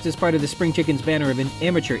Park-Cast is part of the Spring Chickens banner of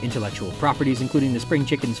amateur intellectual properties, including the Spring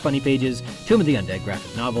Chickens Funny Pages, Tomb of the Undead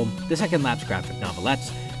graphic novel, the Second Lapse graphic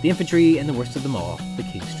novelettes, The Infantry, and the worst of them all, the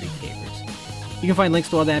King Street Capers. You can find links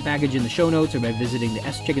to all that baggage in the show notes or by visiting the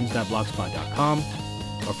schickens.blogspot.com,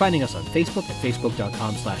 or finding us on Facebook at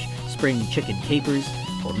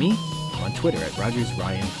facebook.com/springchickencapers, or me on Twitter at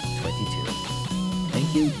RogersRyan22.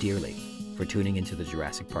 Thank you dearly for tuning into the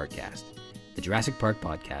Jurassic Park-Cast, the Jurassic Park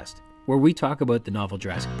podcast, where we talk about the novel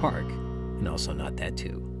Jurassic Park, and also not that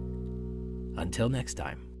too. Until next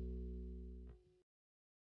time.